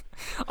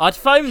 I'd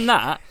phone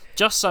that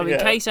just so in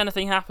Yeah. case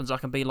anything happens, I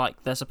can be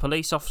like, "There's a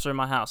police officer in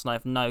my house, and I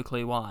have no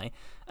clue why."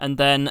 And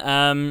then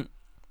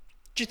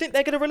Do you think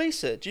they're going to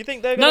release it? Do you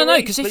think they're no, going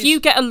to because if you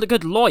get a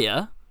good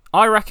lawyer,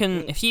 I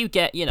reckon if you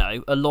get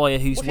a lawyer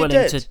who's What if you're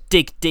willing dead? to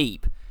dig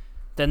deep,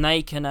 then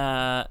they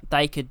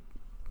could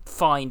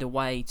find a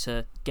way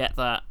to get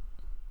that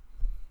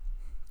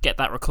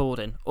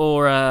recording,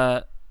 or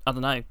I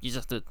don't know. You'd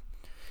have to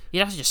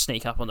just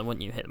sneak up on them,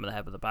 wouldn't you? Hit them in the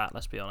head with a bat.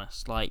 Let's be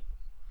honest. Like,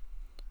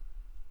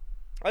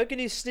 How can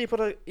you sneak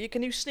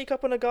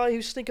up on a guy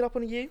who's sneaking up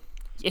on you?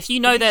 if you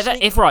know If you they're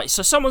sneak-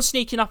 so someone's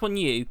sneaking up on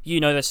you, you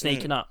know they're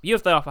sneaking up. You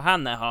have the upper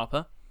hand there,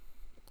 Harper.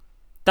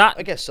 That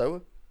I guess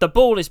so. the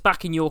ball is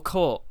back in your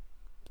court.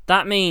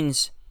 That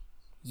means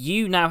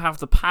you now have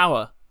the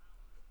power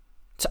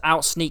to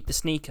outsneak the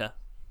sneaker.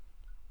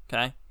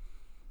 Okay?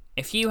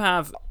 If you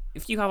have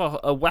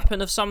a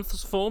weapon of some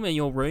form in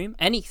your room,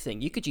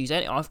 anything, you could use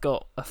any. I've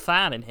got a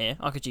fan in here.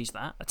 I could use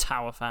that, a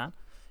tower fan.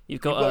 I've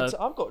got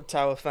I've got a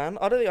tower fan.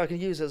 I don't think I can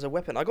use it as a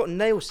weapon. I got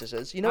nail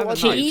scissors. You know I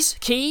have what? a knife.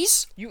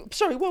 keys.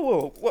 Sorry,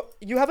 whoa. What?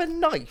 You have a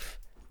knife?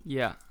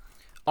 Yeah.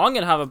 I'm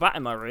gonna have a bat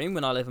in my room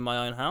when I live in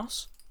my own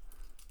house.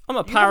 I'm a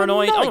You have a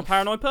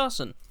paranoid knife?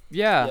 person.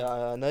 Yeah. Yeah,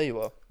 I know you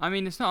are. I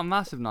mean, it's not a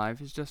massive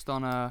knife. It's just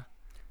on a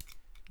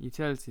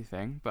utility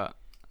thing, but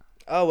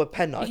Oh, a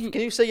pen knife. Can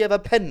you say you have a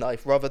pen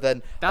knife rather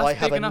than that's I big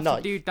have a enough knife?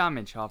 to do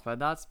damage, Harper.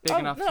 That's big Oh,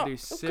 enough no, to do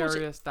of course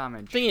serious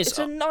damage. Thing is, It's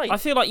a knife. I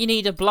feel like you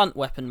need a blunt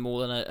weapon more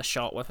than a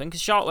sharp weapon.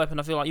 Because sharp weapon,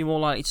 I feel like you're more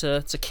likely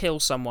to kill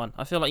someone.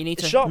 I feel like you need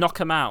to Sharp- knock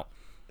them out.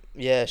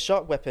 Yeah,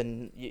 sharp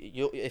weapon.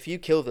 If you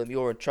kill them,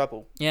 you're in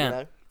trouble. Yeah. You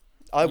know?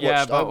 I watched.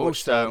 Yeah, but I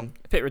watched. also,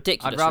 A bit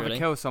ridiculous. I'd rather really.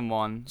 kill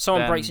someone.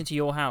 Someone than breaks into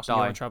your house and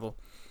you're in die. trouble.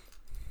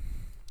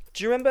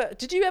 Do you remember?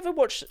 Did you ever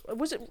watch?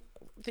 Was it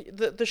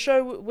the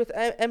show with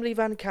Emily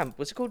Van Camp?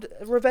 Was it called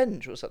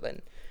Revenge or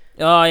something?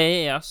 Oh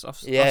yeah. I've seen some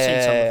of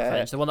Yeah.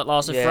 Revenge. The one that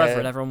lasted Yeah. forever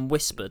and everyone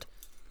whispered.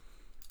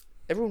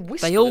 Everyone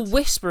whispered. They all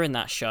whisper in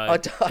that show. I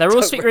They all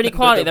don't speak really remember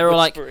quietly. them They were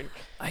like, whispering.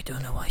 "I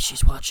don't know why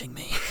she's watching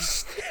me."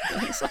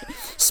 It's like,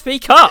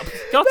 speak up, God's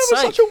That was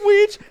sake. such a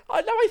weird. Now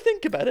I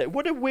think about it,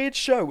 what a weird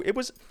show. It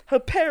was her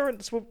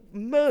parents were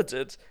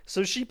murdered,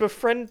 so she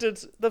befriended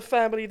the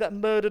family that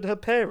murdered her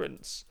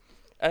parents,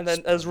 and then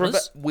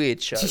Spoilers?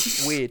 weird show,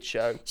 weird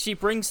show. She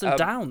brings them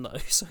down though,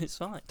 so it's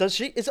fine. Does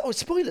she?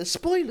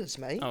 Spoilers,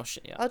 mate. Oh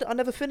shit, yeah. I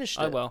never finished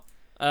it. Oh well.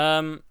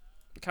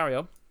 Carry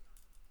on.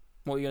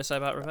 What were you gonna say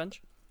about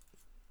Revenge?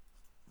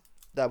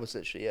 That was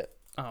literally it.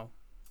 Oh.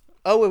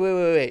 Oh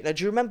wait. Now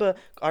do you remember?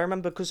 I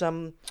remember because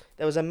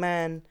there was a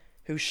man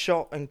who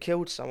shot and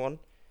killed someone,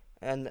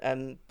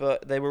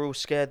 but they were all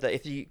scared that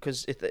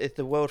if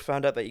the world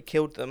found out that he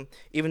killed them,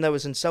 even though it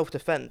was in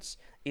self-defense,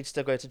 he'd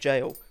still go to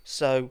jail.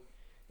 So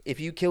if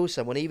you kill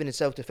someone, even in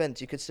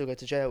self-defense, you could still go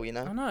to jail. You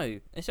know? I know.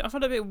 I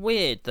found it a bit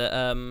weird that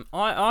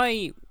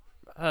I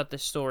heard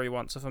this story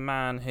once of a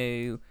man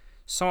who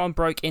someone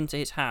broke into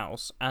his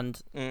house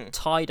and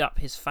tied up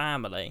his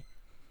family,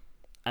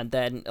 and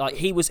then like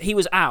he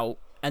was out,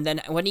 and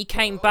then when he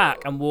came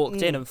back and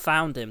walked in and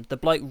found him, the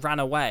bloke ran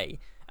away,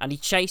 and he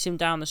chased him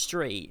down the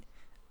street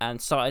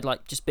and started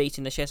like just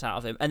beating the shit out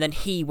of him, and then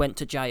he went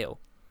to jail.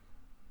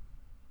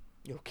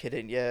 You're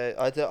kidding? Yeah,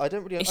 I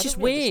don't really. It's just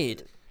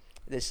weird.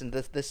 Listen,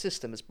 the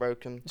system is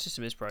broken. The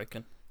system is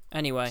broken.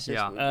 Anyway,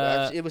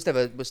 it was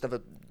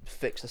never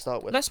fixed to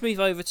start with. Let's move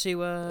over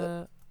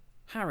to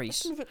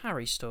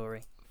Harry's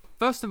story.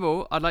 First of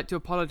all, I'd like to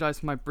apologise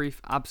for my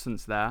brief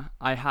absence there.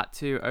 I had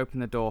to open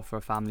the door for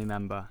a family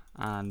member,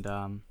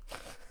 and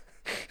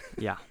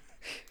yeah.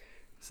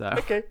 So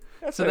okay,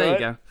 so there you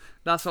go.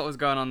 That's what was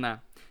going on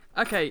there.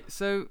 Okay,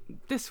 so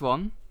this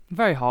one,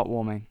 very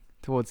heartwarming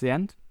towards the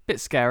end. Bit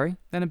scary,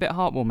 then a bit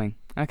heartwarming.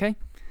 Okay,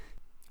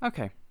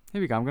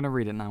 here we go. I'm going to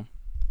read it now.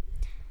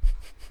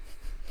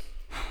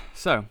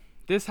 So,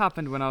 this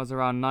happened when I was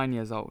around 9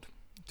 years old,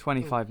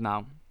 25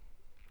 now,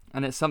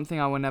 and it's something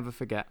I will never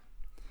forget.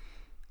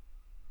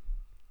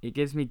 It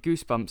gives me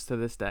goosebumps to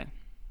this day.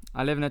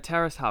 I live in a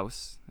terrace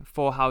house,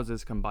 4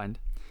 houses combined,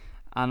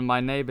 and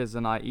my neighbours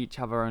and I each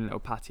have our own little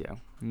patio.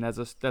 And there's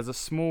a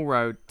small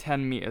road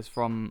 10 metres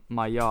from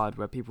my yard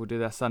where people do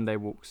their Sunday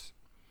walks.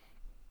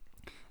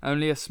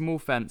 Only a small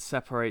fence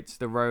separates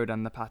the road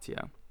and the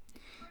patio.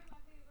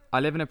 I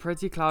live in a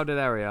pretty crowded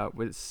area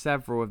with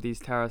several of these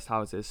terraced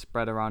houses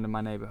spread around in my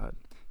neighbourhood,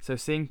 so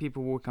seeing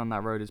people walking on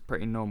that road is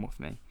pretty normal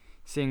for me.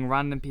 Seeing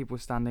random people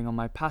standing on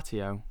my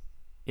patio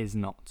is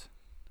not.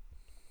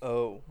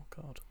 Oh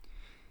God.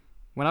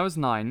 When I was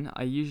 9,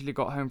 I usually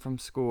got home from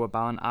school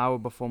about an hour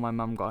before my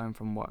mum got home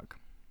from work.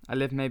 I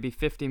lived maybe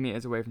 50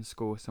 metres away from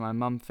school, so my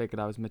mum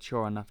figured I was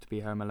mature enough to be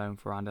home alone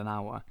for around an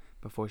hour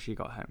before she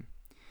got home.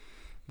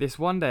 This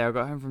one day I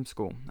got home from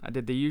school. I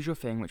did the usual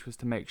thing, which was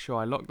to make sure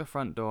I locked the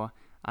front door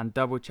and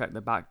double-check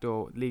the back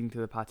door leading to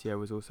the patio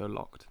was also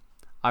locked.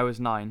 I was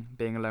 9,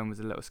 being alone was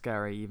a little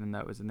scary even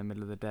though it was in the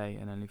middle of the day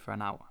and only for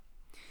an hour.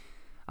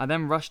 I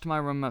then rushed to my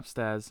room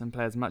upstairs and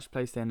played as much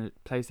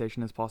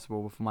PlayStation as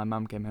possible before my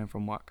mum came home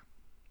from work.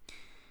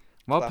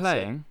 While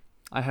playing,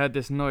 I heard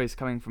this noise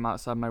coming from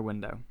outside my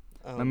window.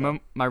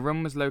 My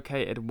room was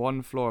located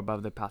 1 floor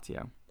above the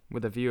patio,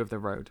 with a view of the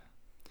road.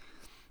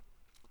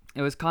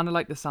 It was kind of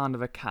like the sound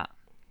of a cat,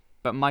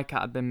 but my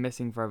cat had been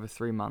missing for over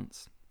 3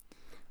 months.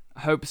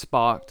 Hope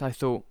sparked. I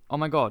thought, oh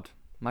my god,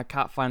 my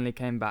cat finally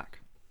came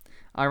back.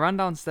 I ran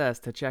downstairs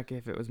to check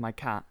if it was my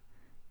cat,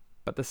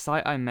 but the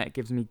sight I met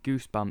gives me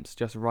goosebumps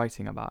just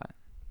writing about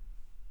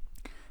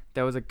it.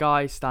 There was a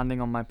guy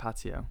standing on my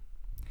patio,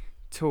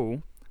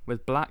 tall,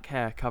 with black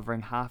hair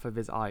covering half of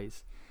his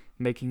eyes,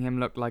 making him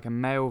look like a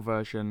male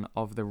version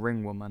of the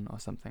Ring Woman or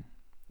something.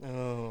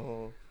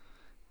 Oh.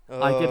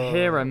 I could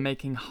hear him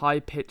making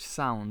high-pitched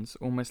sounds,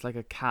 almost like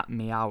a cat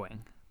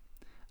meowing,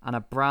 and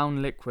a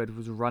brown liquid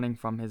was running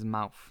from his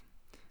mouth,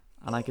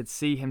 and I could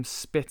see him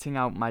spitting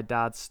out my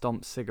dad's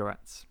stomped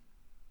cigarettes.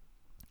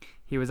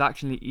 He was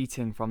actually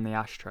eating from the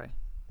ashtray.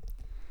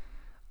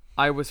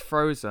 I was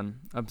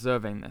frozen,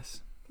 observing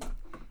this.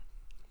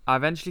 I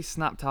eventually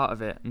snapped out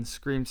of it and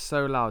screamed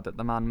so loud that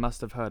the man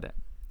must have heard it.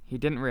 He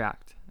didn't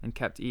react and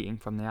kept eating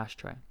from the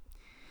ashtray.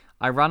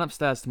 I ran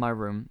upstairs to my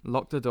room,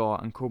 locked the door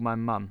and called my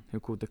mum, who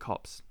called the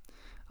cops.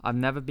 I've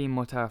never been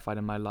more terrified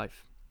in my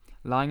life.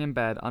 Lying in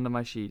bed under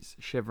my sheets,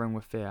 shivering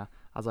with fear,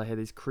 as I hear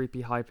these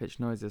creepy high-pitched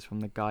noises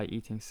from the guy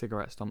eating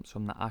cigarette stumps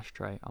from the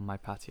ashtray on my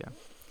patio.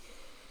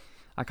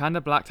 I kind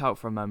of blacked out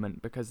for a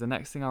moment because the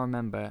next thing I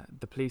remember,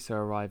 the police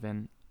are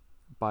arriving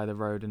by the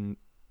road and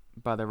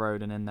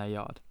in their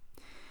yard.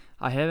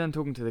 I hear them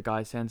talking to the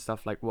guy, saying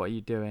stuff like, "What are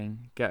you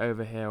doing? Get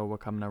over here or we'll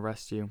come and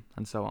arrest you,"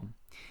 and so on.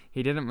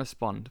 He didn't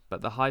respond,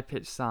 but the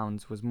high-pitched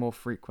sounds was more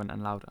frequent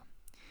and louder.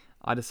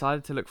 I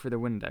decided to look through the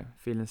window,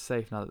 feeling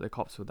safe now that the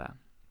cops were there.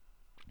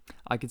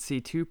 I could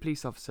see 2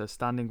 police officers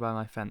standing by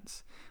my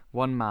fence,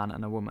 1 man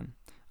and a woman.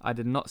 I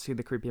did not see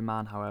the creepy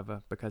man,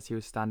 however, because he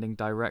was standing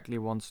directly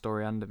 1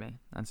 story under me,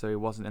 and so he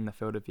wasn't in the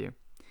field of view.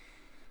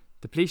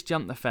 The police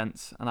jumped the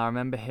fence, and I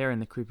remember hearing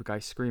the creepy guy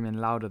screaming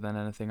louder than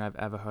anything I've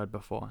ever heard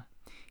before.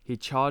 He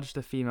charged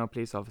the female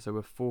police officer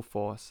with full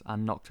force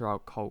and knocked her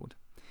out cold.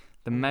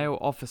 The male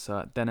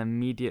officer then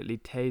immediately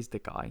tased the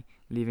guy,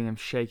 leaving him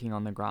shaking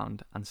on the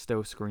ground and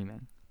still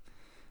screaming.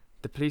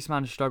 The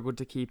policeman struggled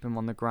to keep him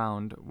on the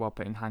ground while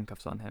putting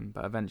handcuffs on him,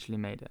 but eventually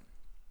made it.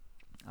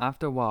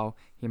 After a while,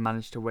 he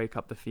managed to wake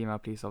up the female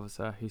police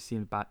officer, who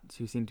seemed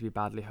to be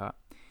badly hurt.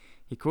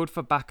 He called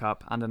for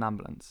backup and an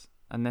ambulance,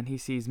 and then he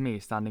sees me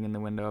standing in the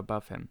window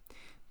above him.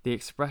 The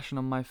expression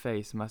on my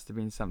face must have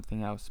been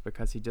something else,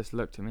 because he just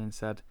looked at me and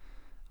said,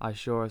 "I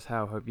sure as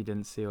hell hope you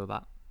didn't see all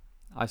that."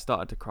 I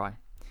started to cry.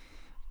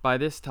 By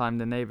this time,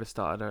 the neighbours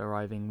started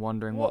arriving,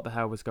 wondering what the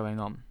hell was going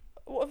on.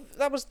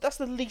 That's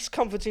the least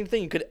comforting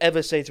thing you could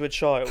ever say to a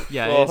child.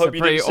 Yeah, it's a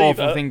pretty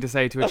awful thing to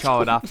say to a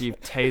child after you've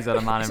tasered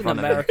a man in front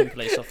of him. It's an American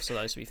police officer,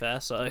 though, to be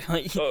fair, so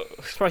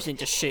surprised you didn't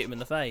just shoot him in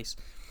the face.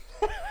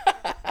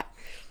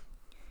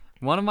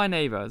 One of my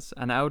neighbours,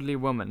 an elderly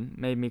woman,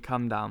 made me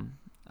come down.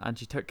 and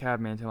she took care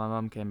of me until my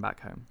mum came back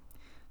home.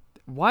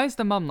 Why is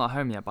the mum not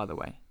home yet, by the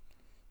way?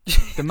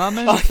 The mum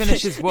only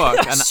finishes work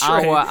an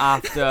hour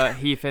after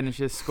he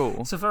finishes school.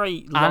 It's a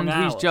very long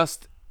hour. And he's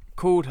just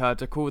called her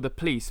to call the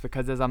police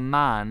because there's a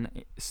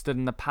man stood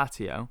in the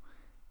patio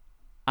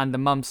and the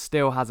mum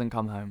still hasn't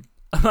come home.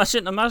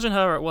 Imagine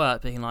her at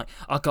work being like,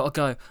 I gotta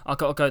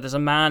go, there's a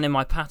man in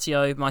my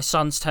patio, my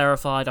son's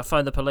terrified, I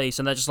phoned the police,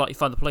 and they're just like, you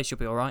phone the police, you'll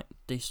be alright,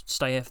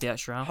 stay here for the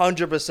extra hour.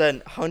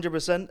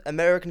 100%,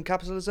 American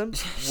capitalism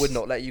would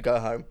not let you go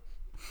home.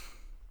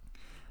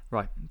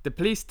 Right, the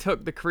police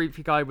took the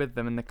creepy guy with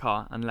them in the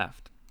car and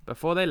left.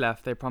 Before they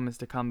left, they promised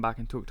to come back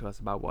and talk to us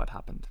about what had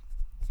happened.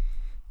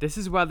 This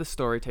is where the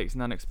story takes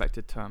an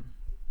unexpected turn.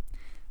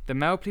 The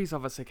male police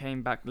officer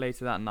came back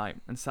later that night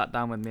and sat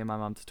down with me and my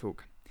mum to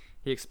talk.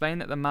 He explained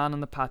that the man on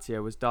the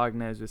patio was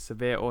diagnosed with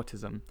severe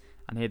autism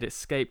and he had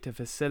escaped a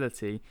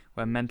facility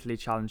where mentally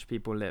challenged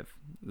people live,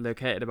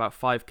 located about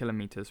 5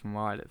 kilometres from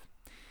where I live.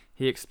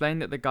 He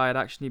explained that the guy had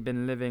actually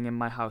been living in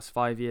my house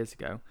 5 years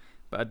ago,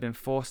 but had been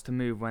forced to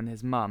move when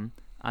his mum,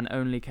 an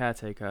only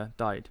caretaker,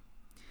 died.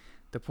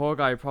 The poor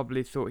guy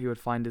probably thought he would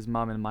find his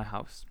mum in my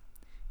house.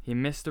 He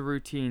missed the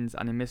routines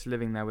and he missed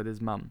living there with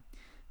his mum.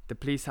 The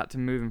police had to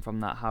move him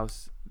from that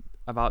house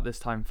about this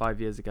time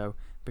 5 years ago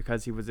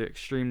because he was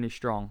extremely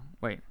strong.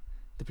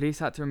 The police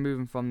had to remove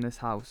him from this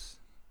house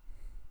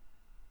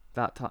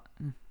the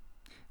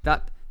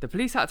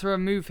police had to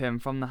remove him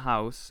from the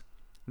house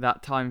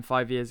that time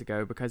 5 years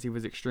ago because he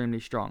was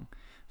extremely strong.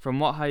 From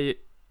what I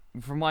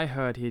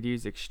heard, he had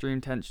used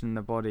extreme tension in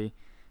the body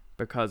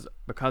because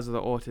of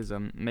the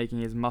autism, making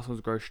his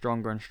muscles grow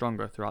stronger and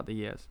stronger throughout the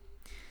years.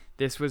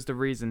 This was the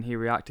reason he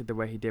reacted the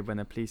way he did when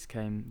the police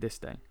came this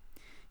day.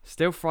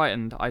 Still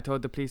frightened, I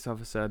told the police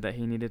officer that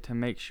he needed to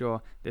make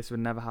sure this would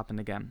never happen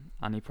again,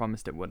 and he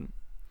promised it wouldn't.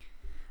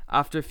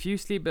 After a few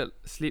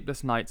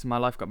sleepless nights, my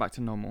life got back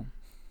to normal.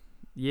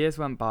 Years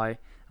went by,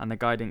 and the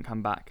guy didn't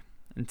come back,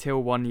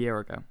 until 1 year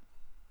ago.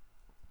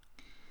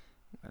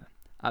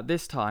 At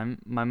this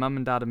time, my mum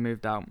and dad had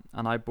moved out,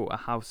 and I bought the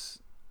house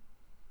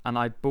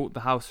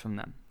from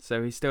them,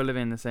 so he's still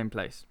living in the same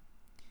place.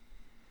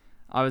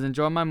 I was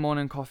enjoying my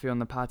morning coffee on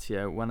the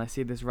patio when I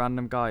see this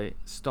random guy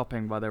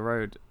stopping by the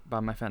road by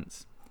my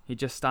fence. He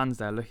just stands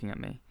there looking at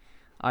me.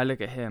 I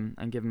look at him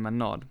and give him a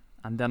nod,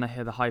 and then I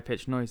hear the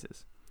high-pitched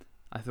noises.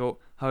 I thought,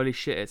 holy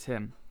shit, it's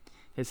him.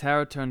 His hair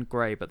had turned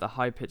grey, but the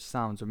high-pitched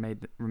sounds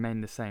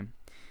remained the same.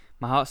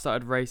 My heart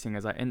started racing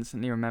as I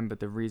instantly remembered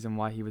the reason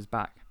why he was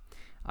back.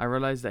 I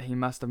realised that he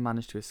must have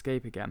managed to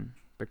escape again,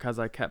 because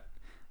I kept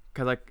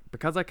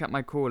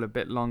my cool a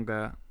bit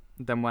longer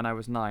than when I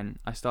was 9,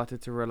 I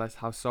started to realise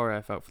how sorry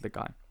I felt for the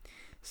guy.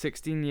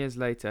 16 years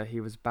later, he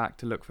was back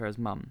to look for his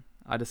mum.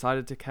 I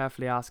decided to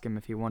carefully ask him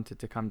if he wanted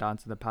to come down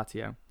to the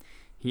patio.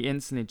 He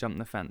instantly jumped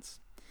the fence.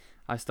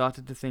 I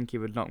started to think he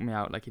would knock me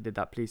out like he did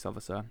that police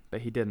officer,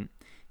 but he didn't.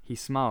 He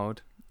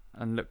smiled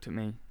and looked at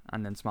me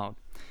and then smiled.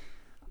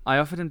 I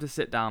offered him to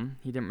sit down.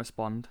 He didn't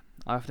respond.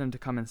 I offered him to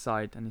come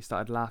inside and he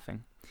started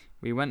laughing.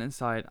 We went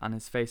inside and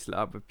his face lit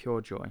up with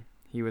pure joy.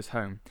 He was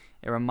home.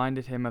 It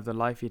reminded him of the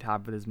life he'd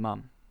had with his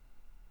mum.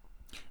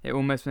 It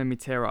almost made me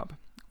tear up.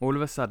 All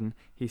of a sudden,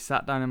 he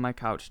sat down on my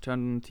couch,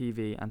 turned on the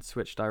TV, and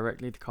switched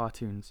directly to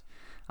cartoons.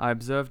 I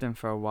observed him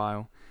for a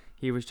while.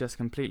 He was just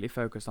completely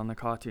focused on the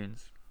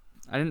cartoons.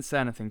 I didn't say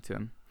anything to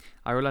him.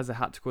 I realised I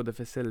had to call the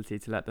facility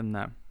to let them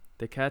know.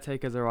 The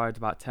caretakers arrived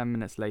about 10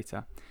 minutes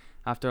later.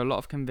 After a lot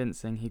of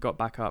convincing, he got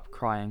back up,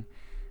 crying,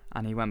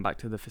 and he went back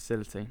to the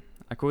facility.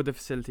 I called the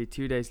facility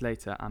 2 days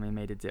later, and we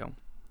made a deal.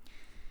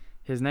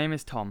 His name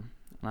is Tom,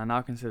 and I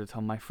now consider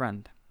Tom my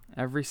friend.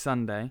 Every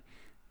Sunday,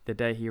 the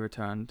day he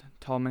returned,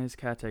 Tom and his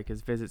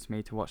caretakers visits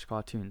me to watch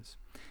cartoons.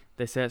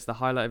 They say it's the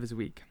highlight of his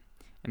week.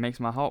 It makes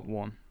my heart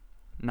warm.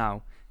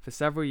 Now, for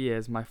several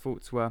years, my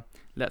thoughts were,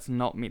 let's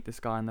not meet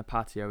this guy on the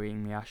patio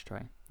eating the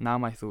ashtray. Now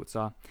my thoughts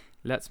are,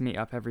 let's meet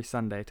up every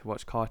Sunday to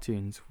watch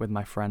cartoons with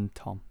my friend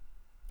Tom.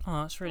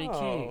 Oh, that's really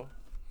cute.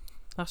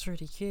 That's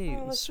really cute.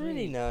 Oh, that's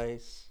really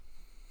nice.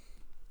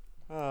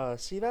 Oh,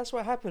 see, that's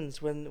what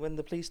happens when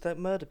the police don't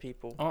murder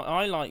people.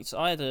 I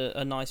had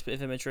a nice bit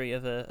of imagery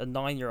of a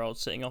 9-year-old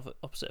sitting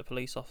opposite a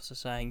police officer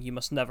saying, you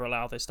must never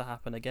allow this to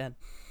happen again.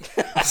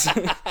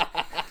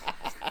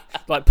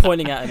 Like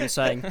pointing at him and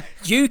saying,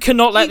 you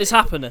cannot let this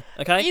happen,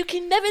 okay? You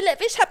can never let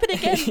this happen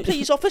again,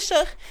 please,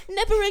 officer.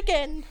 Never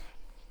again.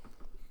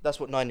 That's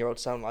what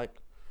 9-year-olds sound like.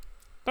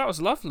 That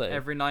was lovely.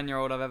 Every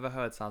 9-year-old I've ever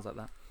heard sounds like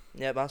that.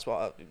 Yeah, that's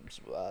why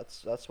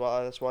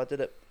I did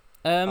it.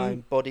 I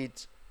embodied.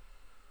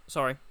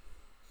 Sorry.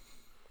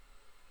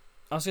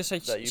 I was gonna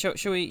say,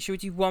 shall we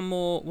do one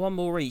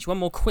more each, one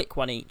more quick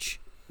one each?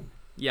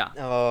 Yeah.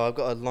 Oh, I've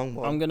got a long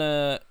one.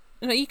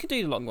 No, you can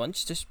do the long one.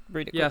 Just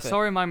read it quickly. Yeah,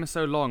 sorry mine was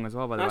so long as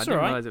well, by the way. I didn't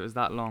realise it was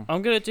that long. A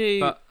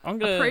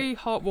pretty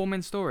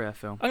heartwarming story, I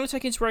feel. I'm going to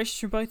take inspirations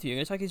from both of you. I'm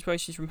going to take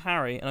inspirations from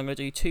Harry, and I'm going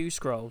to do 2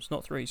 scrolls,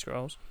 not 3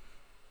 scrolls.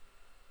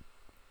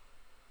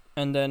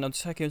 And then I'll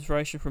take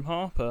inspiration from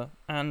Harper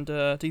and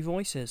do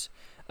voices.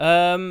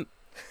 Yeah,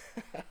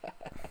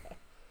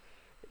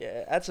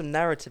 add some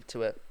narrative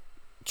to it.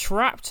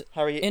 trapped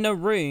Harry. in a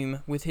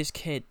room with his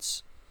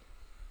kids.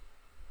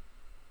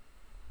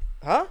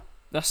 Huh?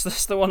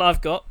 That's the one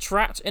I've got.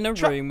 Trapped in a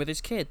room with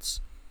his kids.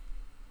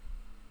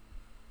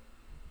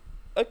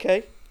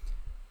 Okay.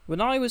 When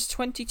I was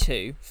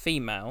 22,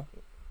 female.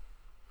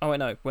 Oh wait,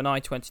 no. When I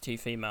 22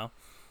 female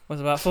was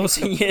about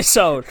 14 years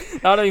old.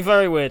 That would be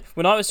very weird.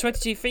 When I was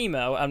 22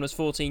 female and was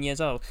 14 years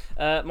old,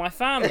 my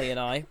family and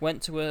I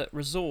went to a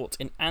resort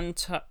in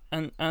Antalya,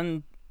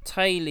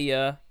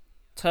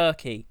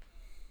 Turkey.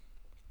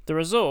 The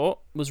resort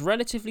was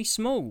relatively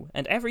small,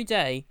 and every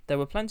day there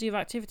were plenty of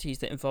activities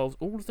that involved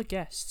all of the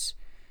guests.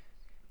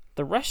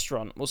 The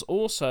restaurant was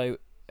also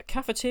a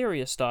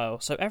cafeteria style,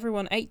 so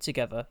everyone ate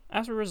together.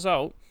 As a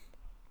result,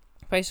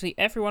 basically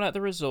everyone at the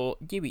resort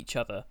knew each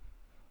other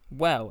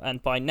well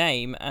and by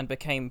name, and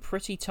became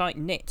pretty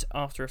tight-knit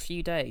after a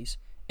few days.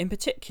 In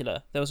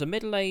particular, there was a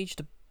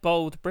middle-aged,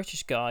 bold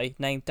British guy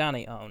named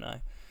Danny, oh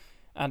no,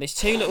 and his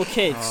two little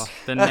kids. Oh,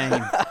 the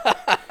name.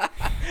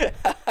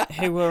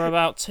 Who were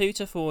about 2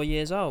 to 4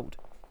 years old.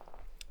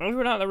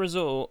 Everyone at the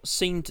resort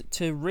seemed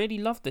to really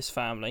love this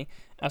family,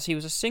 as he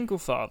was a single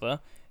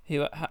father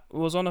who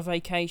was on a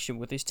vacation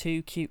with his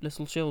 2 cute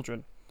little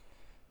children.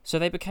 So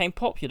they became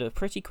popular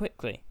pretty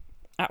quickly.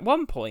 At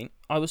one point,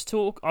 I was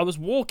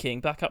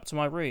walking back up to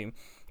my room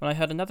when I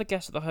heard another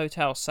guest at the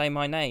hotel say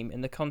my name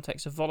in the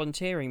context of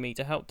volunteering me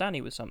to help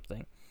Danny with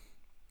something.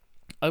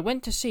 I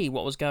went to see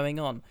what was going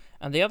on,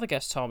 and the other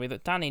guest told me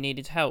that Danny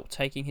needed help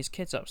taking his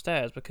kids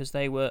upstairs because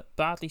they were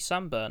badly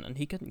sunburned and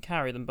he couldn't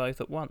carry them both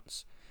at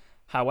once.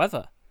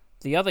 However,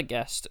 the other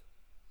guest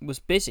was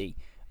busy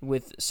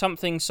with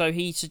something, so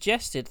he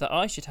suggested that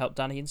I should help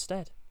Danny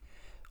instead.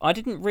 I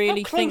didn't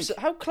really think...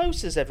 How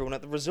close is everyone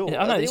at the resort?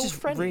 I know, this is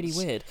friends? really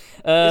weird.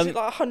 Is it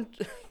like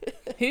 100...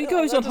 Who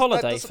goes on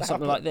holiday for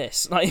something like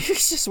this? Like,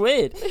 it's just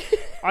weird.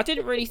 I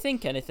didn't really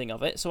think anything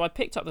of it, so I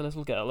picked up the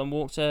little girl and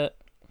walked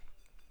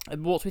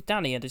with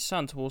Danny and his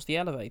son towards the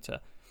elevator.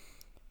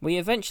 We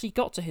eventually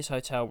got to his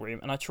hotel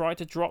room, and I tried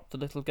to drop the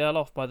little girl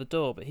off by the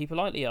door, but he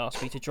politely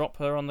asked me to drop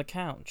her on the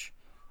couch.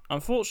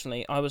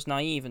 Unfortunately, I was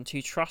naive and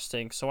too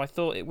trusting, so I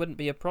thought it wouldn't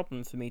be a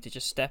problem for me to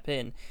just step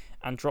in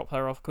and drop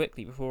her off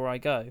quickly before I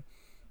go.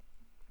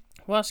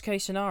 Worst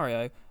case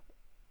scenario,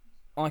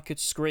 I could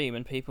scream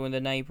and people in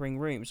the neighbouring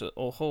rooms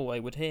or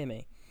hallway would hear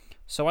me.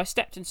 So I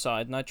stepped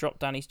inside and I dropped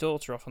Danny's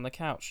daughter off on the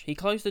couch. He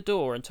closed the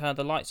door and turned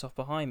the lights off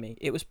behind me.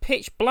 It was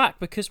pitch black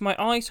because my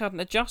eyes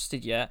hadn't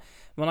adjusted yet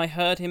when I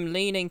heard him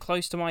leaning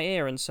close to my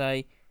ear and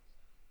say,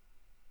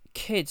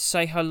 "Kids,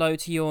 say hello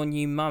to your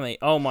new mummy."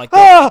 Oh my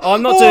god!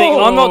 I'm not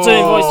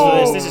doing voices for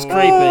this. This is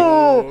creepy.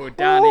 Oh,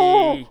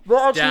 Danny.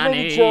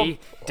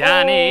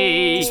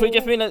 So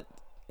give me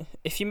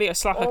if you meet a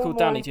slacker called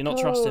Danny, do not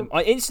trust him.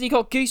 I instantly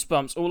got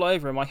goosebumps all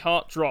over and my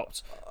heart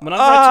dropped.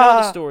 Whenever I tell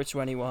the story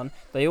to anyone,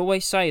 they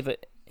always say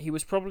that he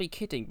was probably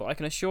kidding, but I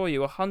can assure you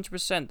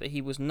 100% that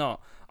he was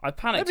not. I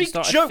panicked and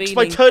started feeling... jokes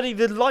by turning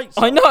the lights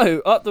on. I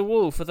know! Up the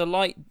wall for the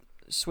light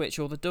switch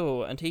or the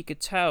door, and he could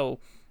tell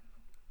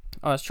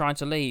I was trying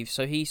to leave,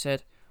 so he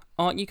said,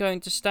 "Aren't you going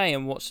to stay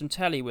and watch some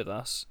telly with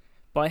us?"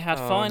 But I had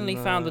finally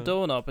found the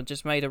doorknob and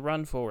just made a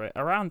run for it. I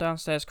ran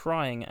downstairs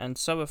crying and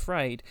so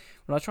afraid.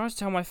 When I tried to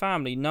tell my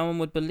family, no one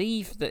would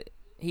believe that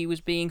he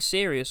was being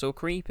serious or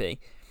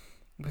creepy,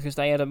 because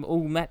they had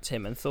all met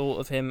him and thought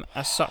of him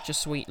as such a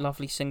sweet,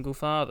 lovely single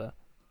father.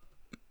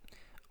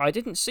 I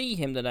didn't see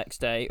him the next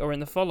day or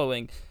in the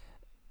following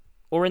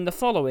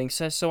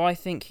says, so I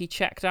think he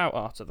checked out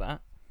after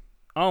that.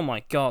 Oh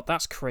my god,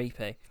 that's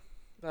creepy.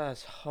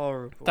 That's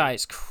horrible. That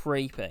is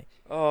creepy.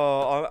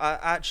 Oh, I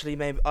actually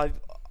that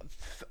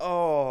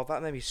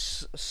made me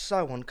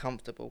so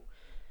uncomfortable.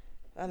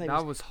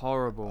 That was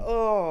horrible.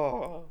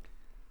 Oh,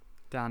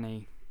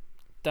 Danny,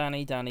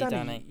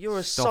 you're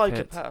a Stop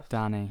psychopath.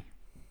 It,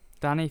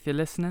 Danny, if you're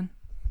listening,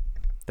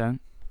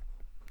 don't.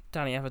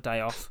 Danny, have a day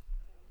off.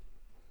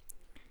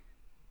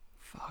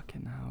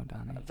 Fucking hell,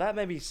 Danny. That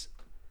made me.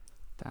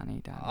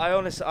 Danny. I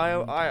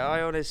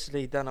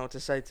honestly don't know what to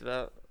say to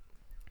that.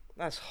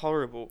 That's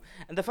horrible,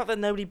 and the fact that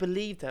nobody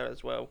believed her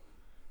as well.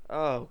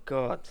 Oh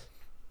god.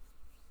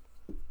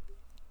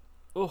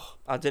 Oh,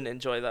 I didn't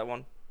enjoy that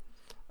one.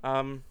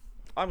 I'm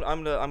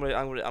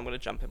gonna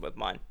jump in with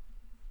mine.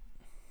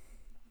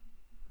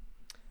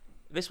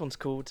 This one's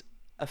called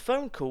 "A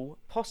Phone Call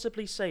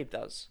Possibly Saved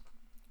Us."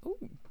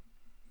 Ooh.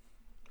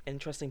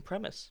 Interesting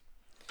premise.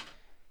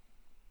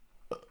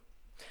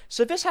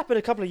 So this happened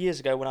a couple of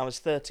years ago when I was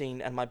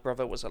 13 and my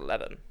brother was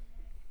 11.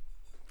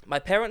 My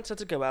parents had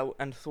to go out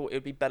and thought it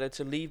would be better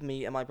to leave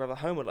me and my brother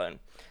home alone.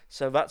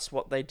 So that's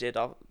what they did.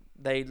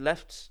 They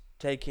left,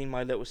 taking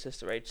my little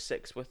sister, aged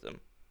 6, with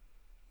them.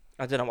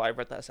 I don't know why I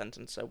read that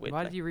sentence so weirdly.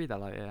 Why did you read that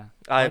like that?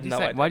 I have no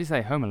idea. Why did you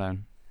say Home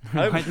Alone?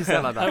 Why did you say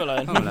it like that? Home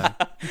Alone. Home Alone.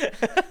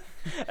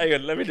 Hang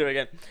on, let me do it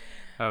again.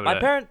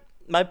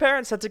 My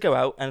parents had to go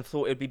out and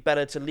thought it'd be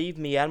better to leave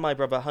me and my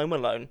brother home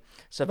alone.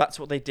 So that's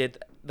what they did.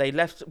 They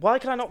left. Why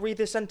can I not read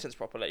this sentence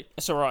properly?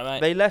 It's all right,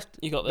 mate. They left.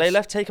 You got this.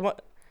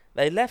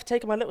 They left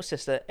taking my little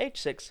sister,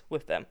 age 6,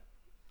 with them.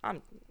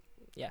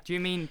 Yeah. Do you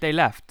mean they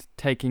left,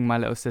 taking my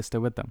little sister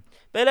with them?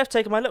 They left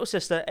taking my little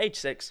sister, age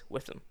 6,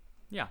 with them.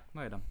 Yeah,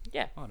 well done.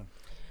 Yeah. Well done.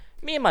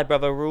 Me and my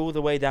brother were all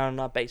the way down in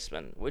our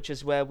basement, which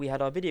is where we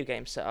had our video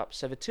game set up.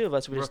 So the two of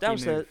us were just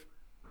downstairs.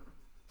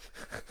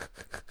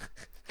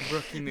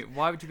 Rookie move.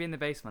 Why would you be in the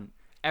basement?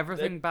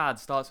 Everything bad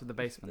starts with the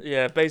basement.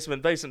 Yeah,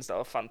 basement's not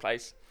a fun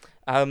place.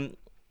 Two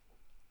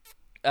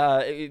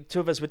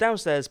of us were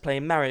downstairs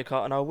playing Mario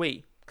Kart on our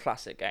Wii.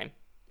 Classic game,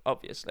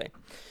 obviously.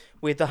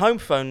 We had the home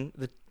phone.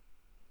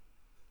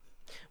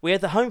 We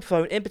had the home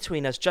phone in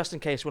between us just in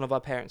case one of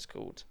our parents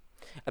called.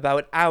 About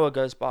an hour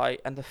goes by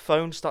and the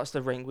phone starts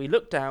to ring. We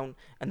look down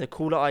and the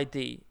caller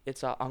ID,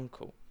 it's our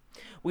uncle.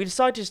 We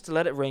decided just to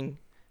let it ring,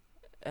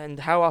 and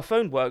how our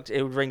phone worked,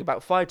 it would ring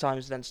about 5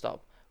 times and then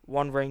stop.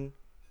 1 ring,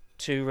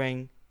 2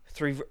 ring,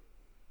 3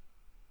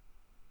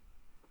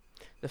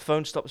 The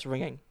phone stops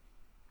ringing.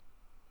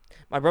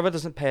 My brother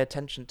doesn't pay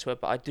attention to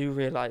it, but I do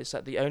realise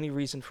that the only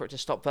reason for it to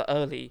stop that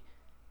early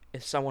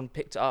is someone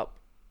picked it up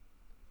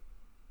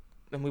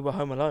and we were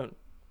home alone.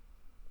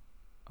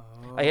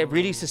 I get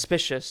really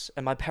suspicious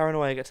and my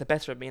paranoia gets the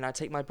better of me, and I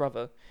take my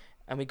brother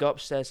and we go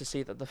upstairs to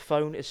see that the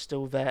phone is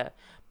still there,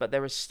 but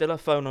there is still a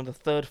phone on the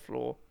 3rd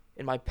floor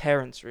in my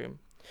parents' room.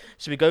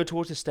 So we go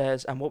towards the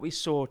stairs and what we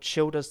saw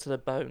chilled us to the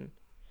bone.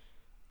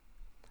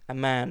 A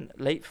man,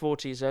 late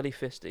 40s, early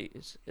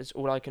 50s, is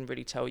all I can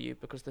really tell you,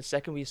 because the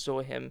second we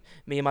saw him,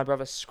 me and my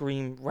brother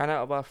scream, ran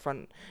out of our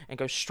front and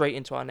go straight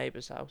into our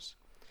neighbour's house.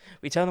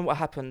 We tell them what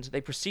happened.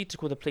 They proceed to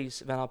call the police,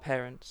 then our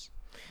parents.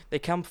 They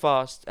come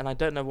fast, and I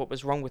don't know what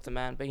was wrong with the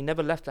man, but he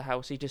never left the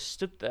house. He just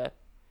stood there.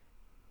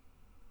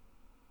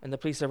 And the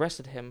police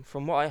arrested him.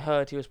 From what I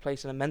heard, he was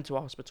placed in a mental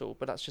hospital,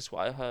 but that's just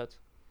what I heard.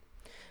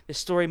 This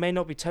story may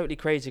not be totally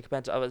crazy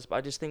compared to others, but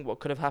I just think what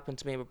could have happened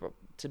to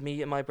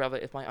me and my brother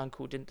if my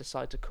uncle didn't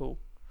decide to call.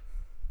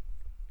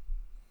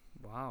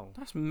 Wow.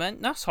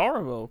 That's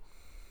horrible.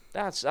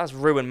 That's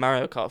ruined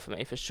Mario Kart for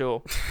me, for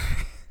sure.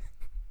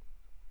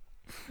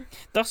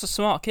 That's a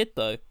smart kid,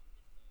 though.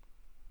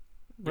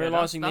 Yeah,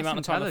 Realising the that's amount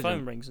of time the intelligent.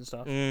 phone rings and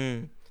stuff.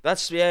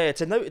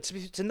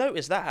 To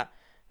notice that.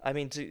 I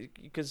mean,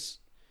 because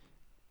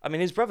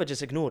his brother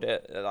just ignored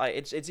it. Like,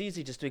 it's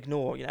easy just to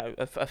ignore,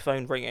 a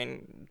phone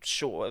ringing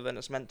shorter than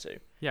it's meant to.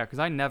 Yeah, because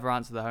I never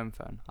answer the home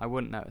phone. I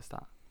wouldn't notice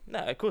that. No,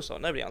 of course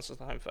not. Nobody answers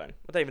the home phone.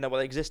 I don't even know why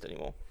they exist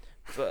anymore.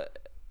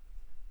 But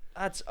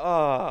that's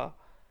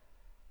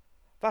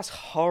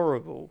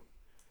horrible.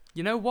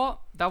 You know what?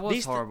 That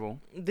was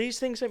horrible. These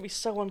things make me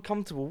so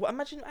uncomfortable.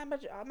 Imagine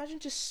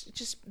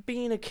just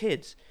being a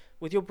kid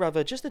with your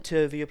brother, just the two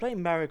of you,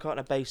 playing Mario Kart in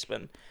a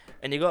basement,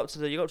 and you go up to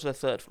the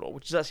 3rd floor,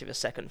 which is actually the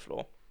 2nd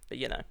floor. But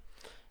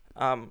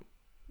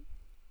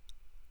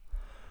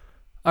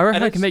I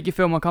reckon I can make you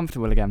feel more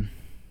comfortable again.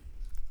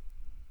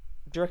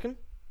 Do you reckon?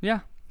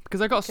 Yeah,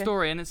 because I got a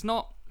story, and it's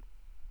not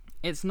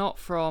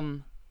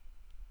from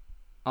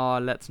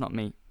Let's Not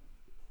Meet.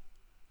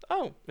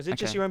 Oh, is it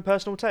just your own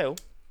personal tale?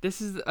 This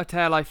is a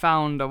tale I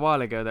found a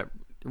while ago that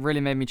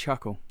really made me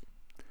chuckle.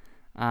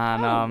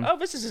 And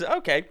this is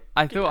okay.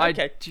 I thought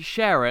I'd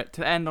share it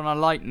to end on a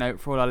light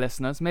note for all our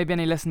listeners. Maybe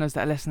any listeners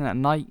that are listening at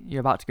night, you're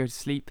about to go to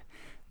sleep.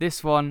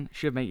 This one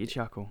should make you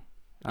chuckle.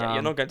 Yeah,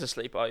 you're not going to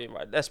sleep, are you?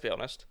 Right, let's be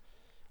honest.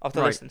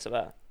 After listening to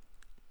that.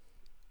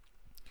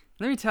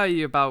 Let me tell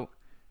you about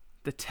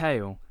the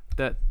tale,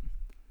 the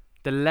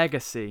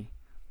legacy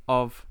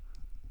of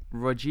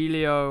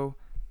Rogelio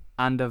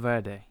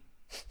Andaverde.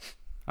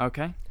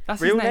 Okay?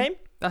 That's real his name?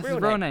 That's his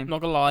real name.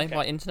 Not gonna lie,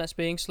 my internet's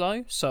being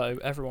slow, so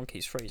everyone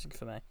keeps freezing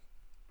for me.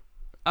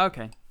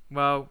 Okay,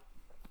 well,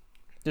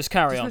 just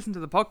carry on. Listen to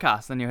the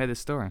podcast, and you'll hear this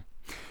story.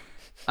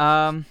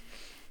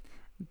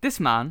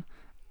 This man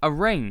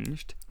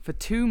arranged for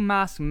 2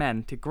 masked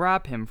men to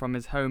grab him from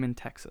his home in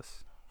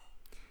Texas.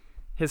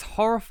 His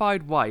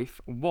horrified wife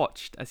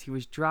watched as he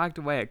was dragged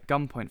away at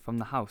gunpoint from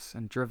the house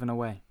and driven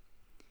away.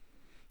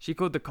 She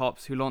called the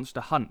cops, who launched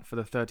a hunt for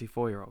the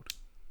 34-year-old.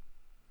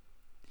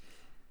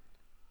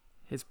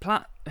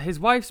 His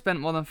wife spent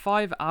more than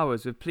 5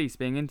 hours with police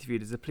being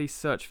interviewed as the police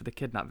searched for the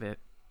kidnapped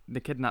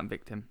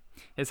victim.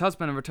 Her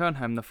husband returned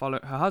home the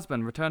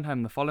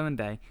following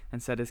day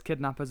and said his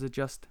kidnappers had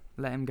just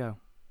let him go.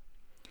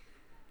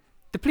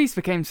 The police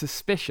became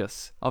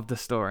suspicious of the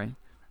story,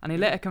 and he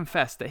later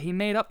confessed that he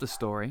made up the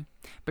story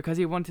because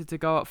he wanted to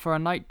go out for a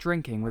night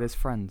drinking with his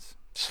friends.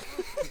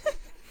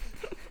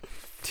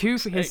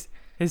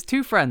 His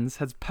 2 friends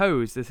had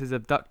posed as his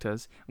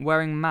abductors,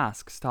 wearing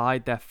masks to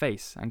hide their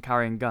face and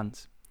carrying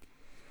guns.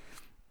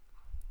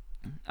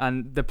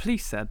 And the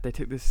police said they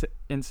took this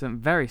incident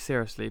very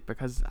seriously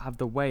because of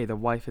the way the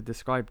wife had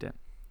described it.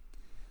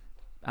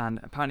 And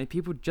apparently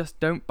people just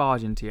don't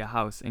barge into your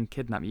house and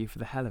kidnap you for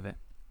the hell of it.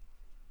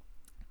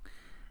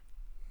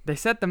 They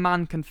said the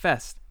man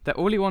confessed that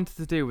all he wanted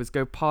to do was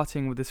go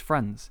partying with his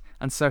friends,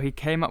 and so he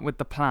came up with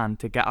the plan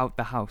to get out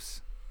the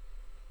house.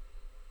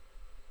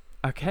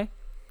 Okay?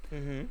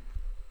 Mm-hmm.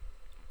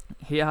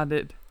 He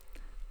added,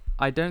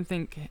 I don't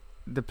think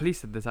the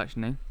police said this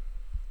actually.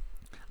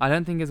 I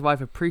don't think his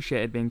wife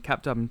appreciated being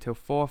kept up until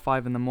 4 or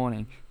 5 in the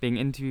morning, being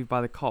interviewed by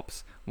the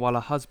cops while her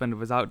husband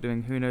was out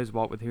doing who knows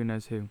what with who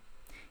knows who.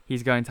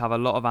 He's going to have a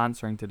lot of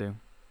answering to do.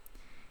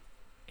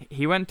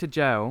 He went to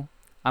jail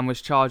and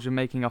was charged with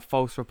making a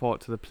false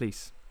report to the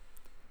police.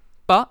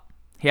 But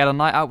he had a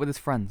night out with his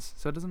friends,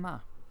 so it doesn't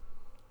matter.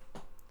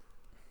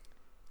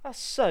 That's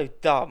so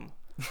dumb.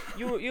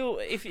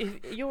 You're a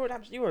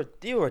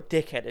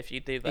dickhead if you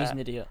do that. He's an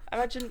idiot.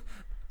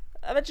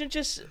 Imagine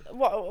just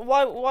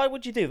why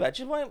would you do that?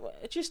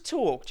 Just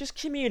talk, just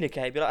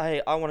communicate. Be like,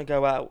 hey, I want to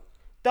go out.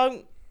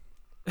 Don't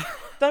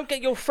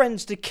get your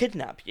friends to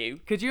kidnap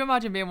you. Could you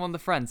imagine being one of the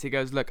friends? He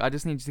goes, look, I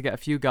just need you to get a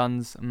few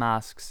guns,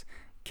 masks,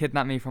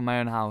 kidnap me from my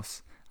own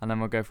house, and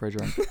then we'll go for a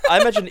drink. I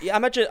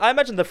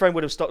imagine the friend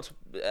would have stopped.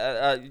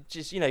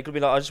 Just could be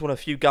like, I just want a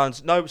few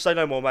guns. No, say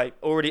no more, mate.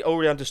 Already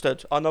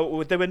understood. I know what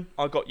we're doing.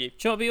 I got you. Do you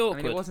know what'd be awkward?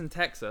 I mean, it was in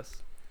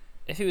Texas.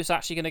 If he was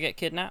actually going to get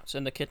kidnapped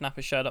and the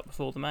kidnapper showed up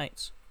before the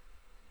mates.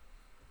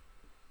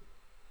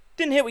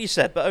 Didn't hear what you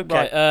said, but okay.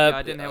 Right, yeah,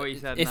 I didn't hear what you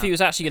said. If he was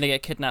actually going to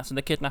get kidnapped and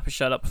the kidnapper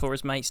showed up before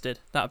his mates did,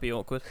 that'd be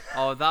awkward.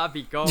 Oh, that'd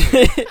be gold.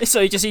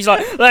 So he's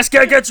like, let's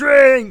go get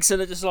drinks, and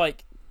they're just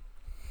like.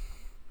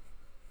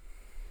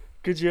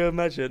 Could you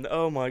imagine?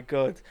 Oh my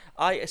god!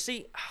 I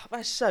see.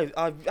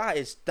 That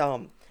is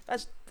dumb.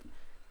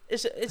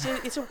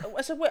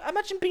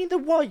 Imagine being the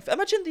wife.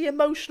 Imagine the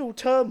emotional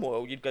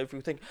turmoil you'd go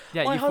through.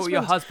 Yeah, you thought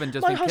your husband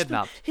just been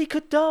kidnapped. He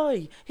could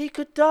die.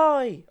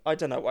 I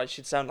don't know why it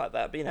should sound like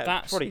that, but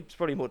it's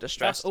probably more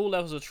distressed. That's all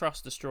levels of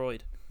trust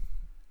destroyed.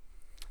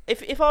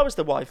 If I was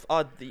the wife,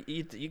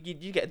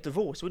 you'd get a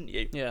divorce, wouldn't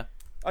you? Yeah.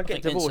 I'd get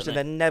a divorce and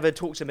then never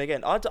talk to them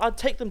again. I'd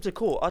take them to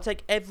court. I'd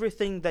take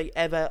everything they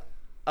ever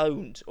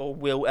owned or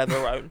will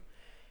ever own.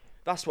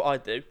 That's what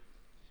I'd do.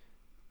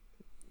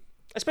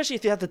 Especially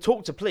if they had to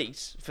talk to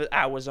police for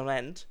hours on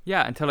end.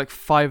 Yeah, until like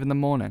 5 in the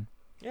morning.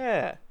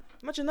 Yeah,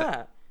 imagine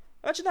that.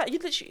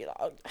 You'd literally.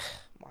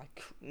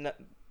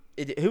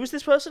 Who was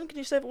this person? Can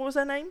you say what was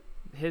their name?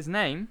 His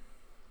name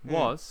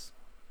was.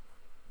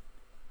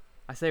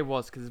 I say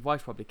was because his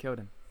wife probably killed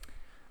him.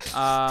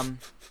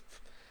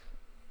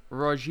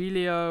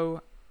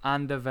 Rogelio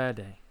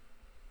Andaverde.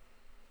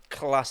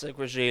 Classic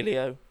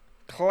Rogelio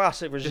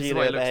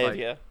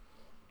behaviour. Like.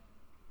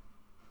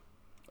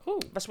 Oh,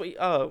 that's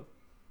what.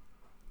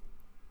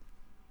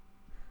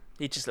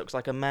 He just looks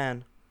like a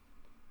man.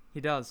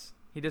 He does.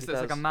 He looks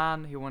like a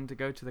man who wanted to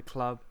go to the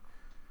club,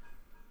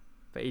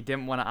 but he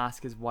didn't want to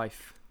ask his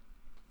wife.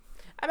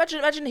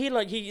 Imagine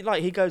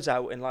he goes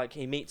out and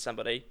he meets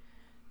somebody,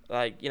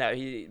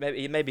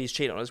 maybe he's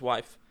cheating on his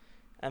wife,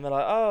 and they're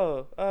like,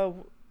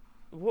 oh,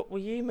 what were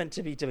you meant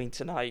to be doing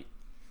tonight?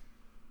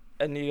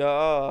 And you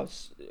go,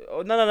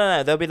 oh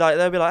no. They'll be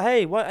like,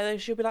 hey,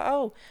 what? She'll be like,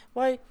 oh,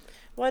 why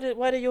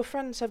do your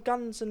friends have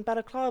guns and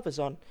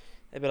balaclavas on?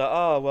 They'd be like,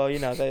 oh, well,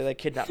 they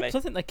kidnapped me. I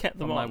think they kept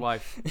them on. My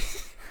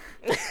wife.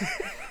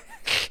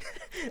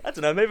 I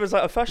don't know, maybe it was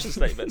like a fashion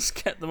statement. Just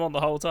kept them on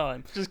the whole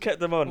time. Just kept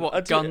them on.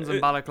 What, guns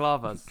and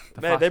balaclavas?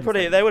 They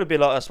would have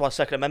been like, that's my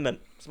Second Amendment.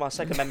 It's my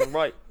Second Amendment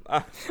right.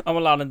 I'm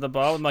allowed in the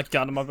bar with my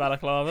gun and my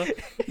balaclava.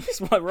 It's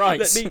my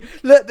rights.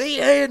 Let me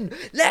in!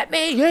 Let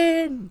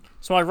me in!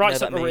 It's my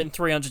rights that were written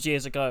 300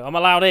 years ago. I'm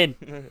allowed in.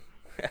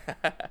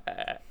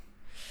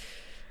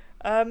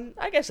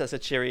 I guess that's a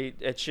cheery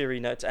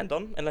note to end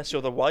on, unless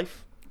you're the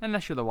wife.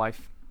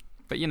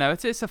 But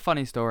it's a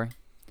funny story.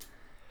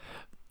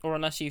 Or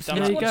unless you've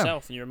done it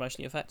yourself and you're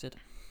emotionally affected.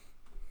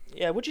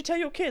 Yeah, would you tell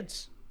your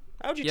kids?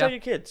 How would you tell your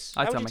kids?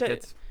 I'd tell my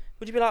kids.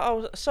 Would you be like,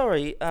 oh,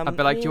 sorry. I'd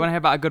be like, do you want to hear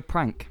about a good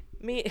prank?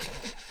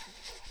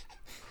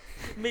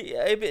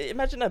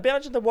 Imagine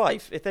the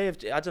wife, if they have,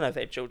 I don't know if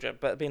they have children,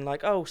 but being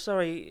like, oh,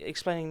 sorry,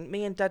 explaining,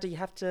 me and Daddy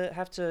have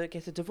to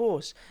get a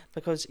divorce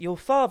because your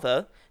father's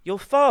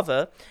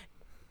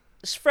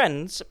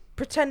friends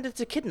pretended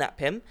to kidnap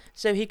him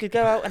so he could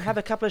go out and have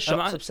a couple of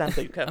shots of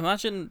Sambuca.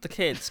 Imagine the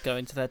kids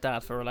going to their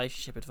dad for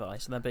relationship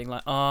advice and then being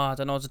like, I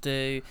don't know what to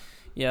do,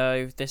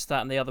 this,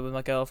 that and the other with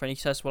my girlfriend. He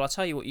says, well, I'll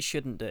tell you what you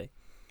shouldn't do.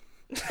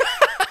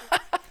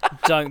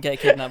 Don't get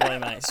kidnapped by your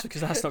mates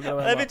because that's not going to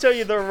work. Let me tell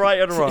you the right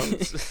and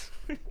wrongs.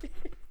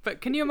 But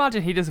can you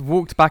imagine he just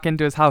walked back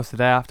into his house the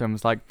day after and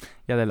was like,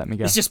 yeah, they let me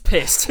go. He's just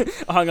pissed,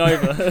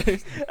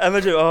 hungover.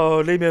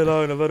 Imagine, leave me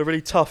alone, I've had a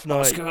really tough night.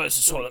 Let's go to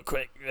the toilet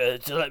quick,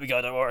 just let me go,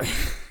 don't worry.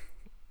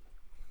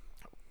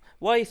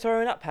 Why are you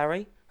throwing up,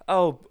 Harry?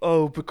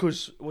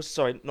 Because,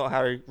 not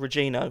Harry,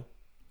 Regino.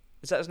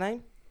 Is that his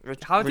name?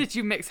 How did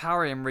you mix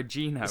Harry and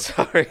Regino?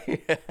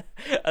 Sorry,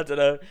 I don't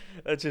know.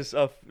 It's just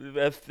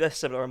they're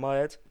similar in my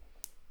head.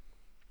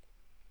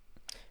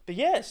 But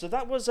yeah, so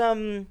that was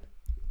That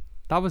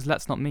was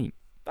Let's Not Meet.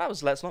 That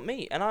was Let's Not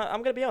Meet, and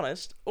I'm gonna be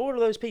honest. All of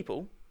those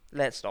people,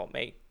 let's not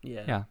meet.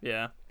 Yeah.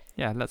 Yeah,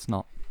 let's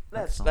not.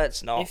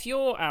 Let's not. If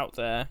you're out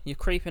there, you're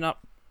creeping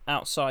up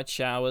outside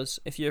showers.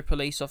 If you're a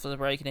police officer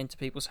breaking into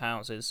people's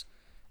houses,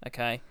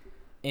 okay.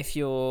 If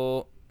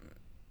you're,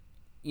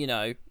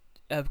 a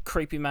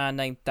creepy man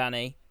named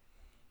Danny.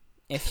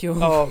 If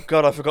you're oh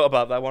god, I forgot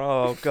about that one.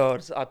 Oh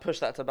god, I pushed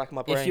that to the back of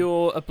my brain. If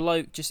you're a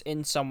bloke just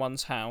in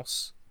someone's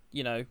house,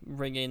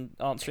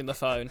 answering the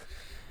phone.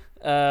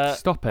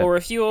 Stop it. Or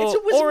if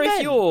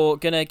you're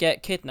gonna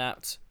get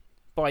kidnapped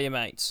by your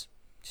mates,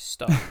 just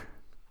stop.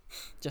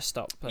 Just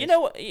stop, please. You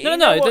know what?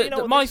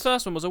 No. My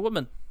first one was a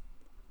woman.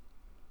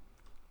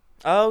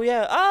 Oh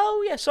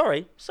yeah.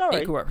 Sorry.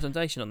 Equal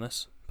representation on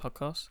this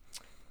podcast.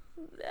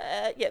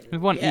 Yeah. It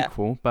wasn't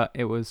equal, but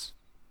it was.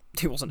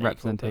 It wasn't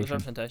representation. Equal, it was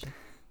representation.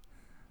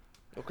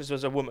 Because there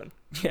was a woman.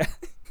 Yeah.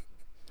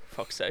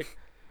 Fuck's sake.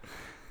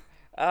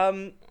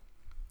 That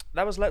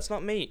was Let's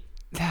Not Meet.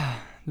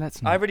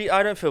 Let's not.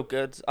 I don't feel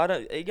good. I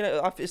don't.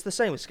 It's the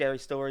same with scary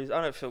stories.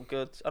 I don't feel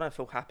good. I don't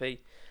feel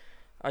happy.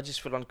 I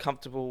just feel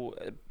uncomfortable,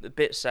 a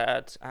bit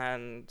sad,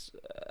 and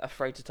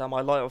afraid to turn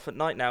my light off at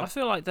night now. I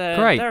feel like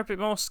they're a bit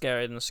more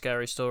scary than the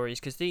scary stories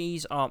because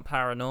these aren't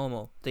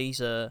paranormal. These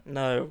are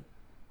no.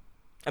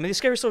 I mean, the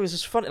scary stories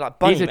is funny, like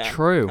Bunny These are Man.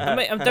 true.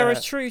 They're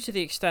as true to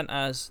the extent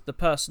as the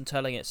person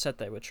telling it said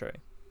they were true.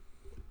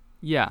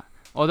 Yeah.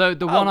 Although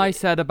the one I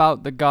said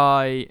about the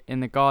guy in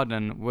the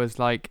garden was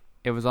like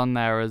it was on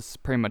there as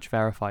pretty much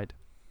verified.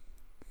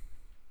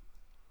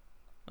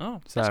 Oh,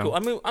 that's cool.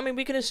 I mean,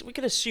 we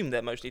can assume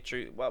they're mostly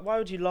true. Why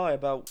would you lie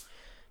about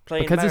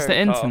playing? Because it's the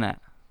Mario Kart? internet.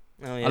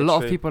 Oh, yeah, a lot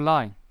true. of people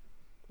lie.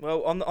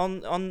 Well,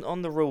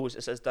 on the rules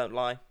it says don't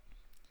lie.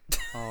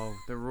 Oh,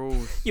 the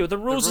rules. Yeah, the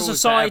rules of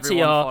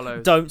society are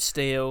don't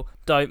steal,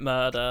 don't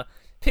murder.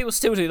 People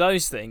still do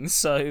those things,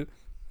 so.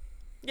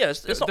 Yeah,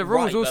 it's not the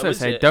rules right, also though,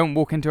 say don't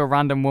walk into a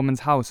random woman's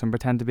house and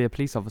pretend to be a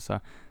police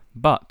officer,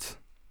 but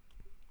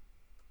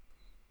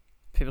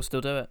people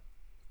still do it.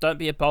 Don't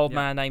be a bold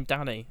man named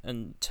Danny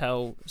and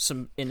tell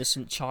some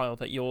innocent child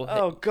that you're.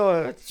 Oh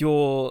God.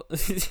 You're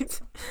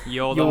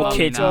your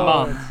kid's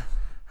mum.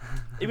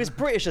 He was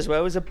British as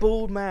well. He was a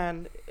bald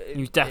man.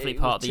 He was definitely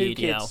part of the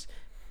EDL.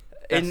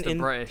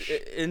 British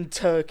in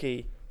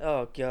Turkey.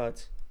 Oh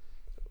God.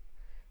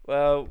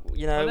 Well,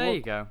 there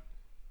you go.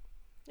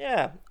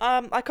 Yeah.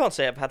 I can't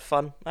say I've had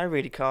fun. I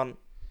really can't.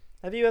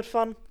 Have you had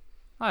fun?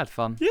 I had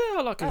fun. Yeah,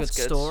 I like a good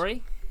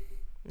story.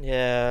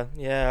 Yeah.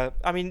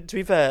 I mean, to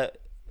be fair,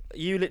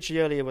 you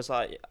literally earlier was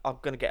like, I'm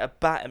gonna get a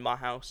bat in my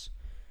house.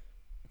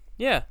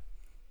 Yeah.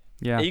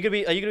 Yeah. Are you gonna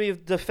be a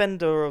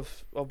defender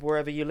of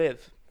wherever you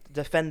live?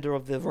 Defender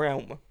of the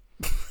realm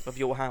of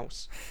your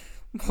house?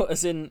 What,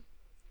 as in?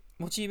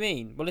 What do you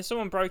mean? Well, if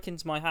someone broke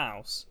into my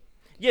house.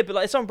 Yeah, but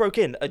like if someone broke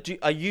in,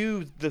 are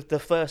you the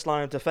first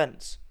line of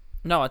defense?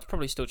 No, I'd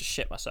probably still just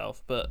shit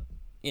myself, but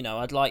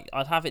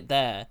I'd have it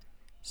there,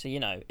 so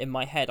in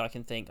my head I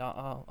can think,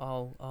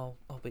 I'll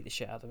beat the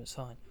shit out of them. It's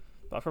fine,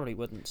 but I probably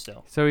wouldn't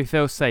still. So we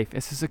feel safe.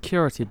 It's a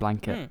security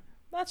blanket.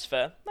 That's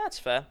fair.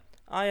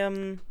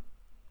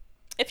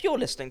 If you're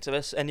listening to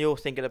this and you're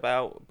thinking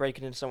about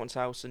breaking into someone's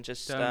house and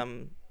just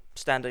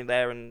standing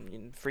there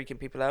and freaking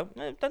people out,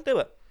 don't do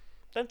it.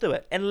 Don't do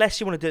it unless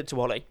you want to do it to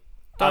Ollie.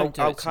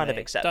 I'll kind of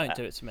accept that. Don't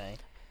do it to me.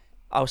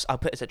 I'll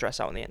put his address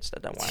out on the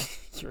Insta. Don't worry.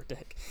 You're a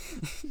dick.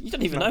 You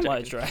don't even know my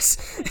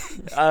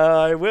address.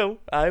 I will.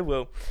 Are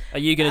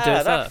you going to do it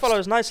first? That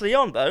follows nicely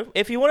on though.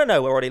 If you want to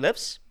know where Ollie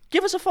lives,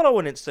 give us a follow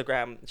on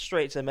Instagram.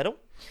 Straight to the middle.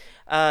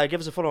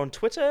 Give us a follow on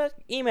Twitter.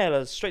 Email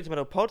us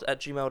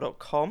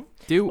straight-to-the-middle-pod@gmail.com.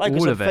 Like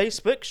us on it.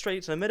 Facebook.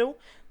 Straight to the Middle.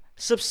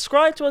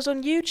 Subscribe to us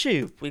on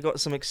YouTube. We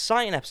got some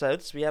exciting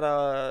episodes. We had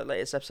our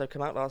latest episode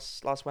come out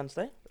last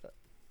Wednesday.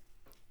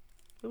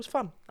 It was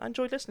fun. I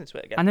enjoyed listening to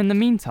it again. And in the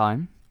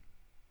meantime,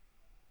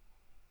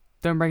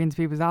 don't break into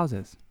people's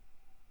houses.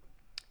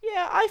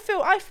 Yeah, I feel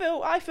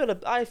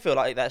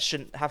like that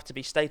shouldn't have to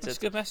be stated. That's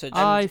a good message.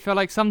 I feel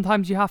like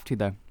sometimes you have to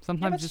though.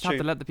 Sometimes you just have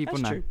to let the people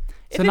know. True.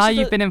 So now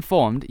you've been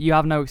informed, you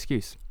have no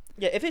excuse.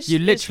 Yeah, if it's you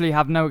literally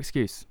have no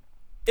excuse.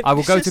 I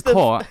will go to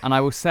court and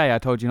I will say I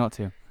told you not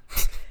to.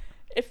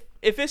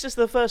 If this is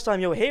the first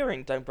time you're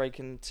hearing don't break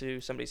into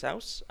somebody's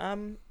house,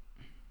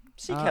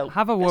 seek help.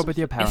 Have a word with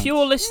your parents. If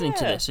you're listening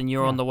to this and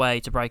you're on the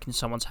way to break into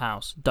someone's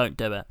house, don't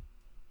do it.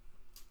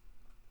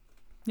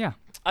 Yeah.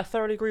 I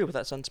thoroughly agree with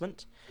that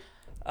sentiment.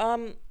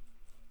 But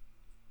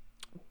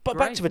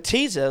back to the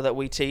teaser that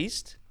we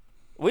teased.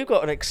 We've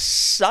got an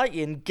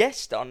exciting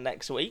guest on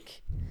next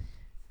week.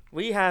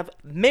 We have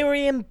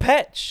Miriam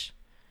Petch,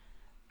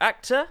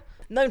 actor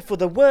known for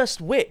The Worst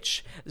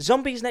Witch,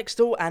 Zombies Next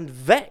Door, and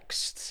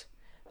Vexed.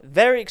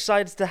 Very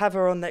excited to have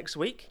her on next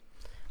week.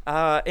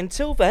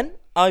 Until then,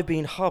 I've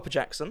been Harper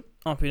Jackson.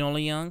 I've been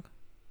Ollie Young.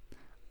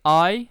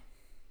 I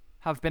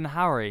have been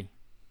Harry.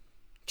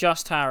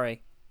 Just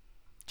Harry.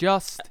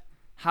 Just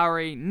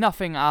Harry,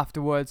 nothing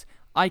afterwards.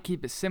 I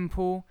keep it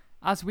simple,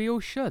 as we all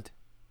should.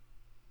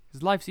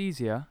 Because life's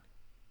easier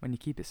when you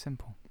keep it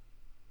simple.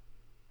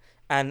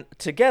 And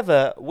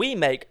together, we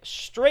make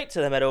Straight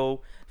to the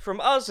Middle.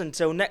 From us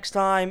until next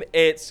time,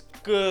 it's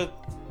goodbye.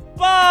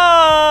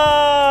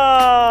 Bye.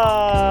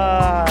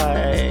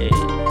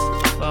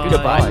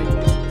 Goodbye.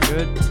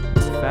 Good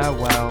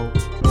farewell.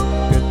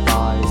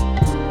 Goodbye.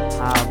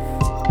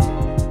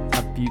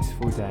 Have a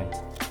beautiful day.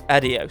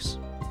 Adios.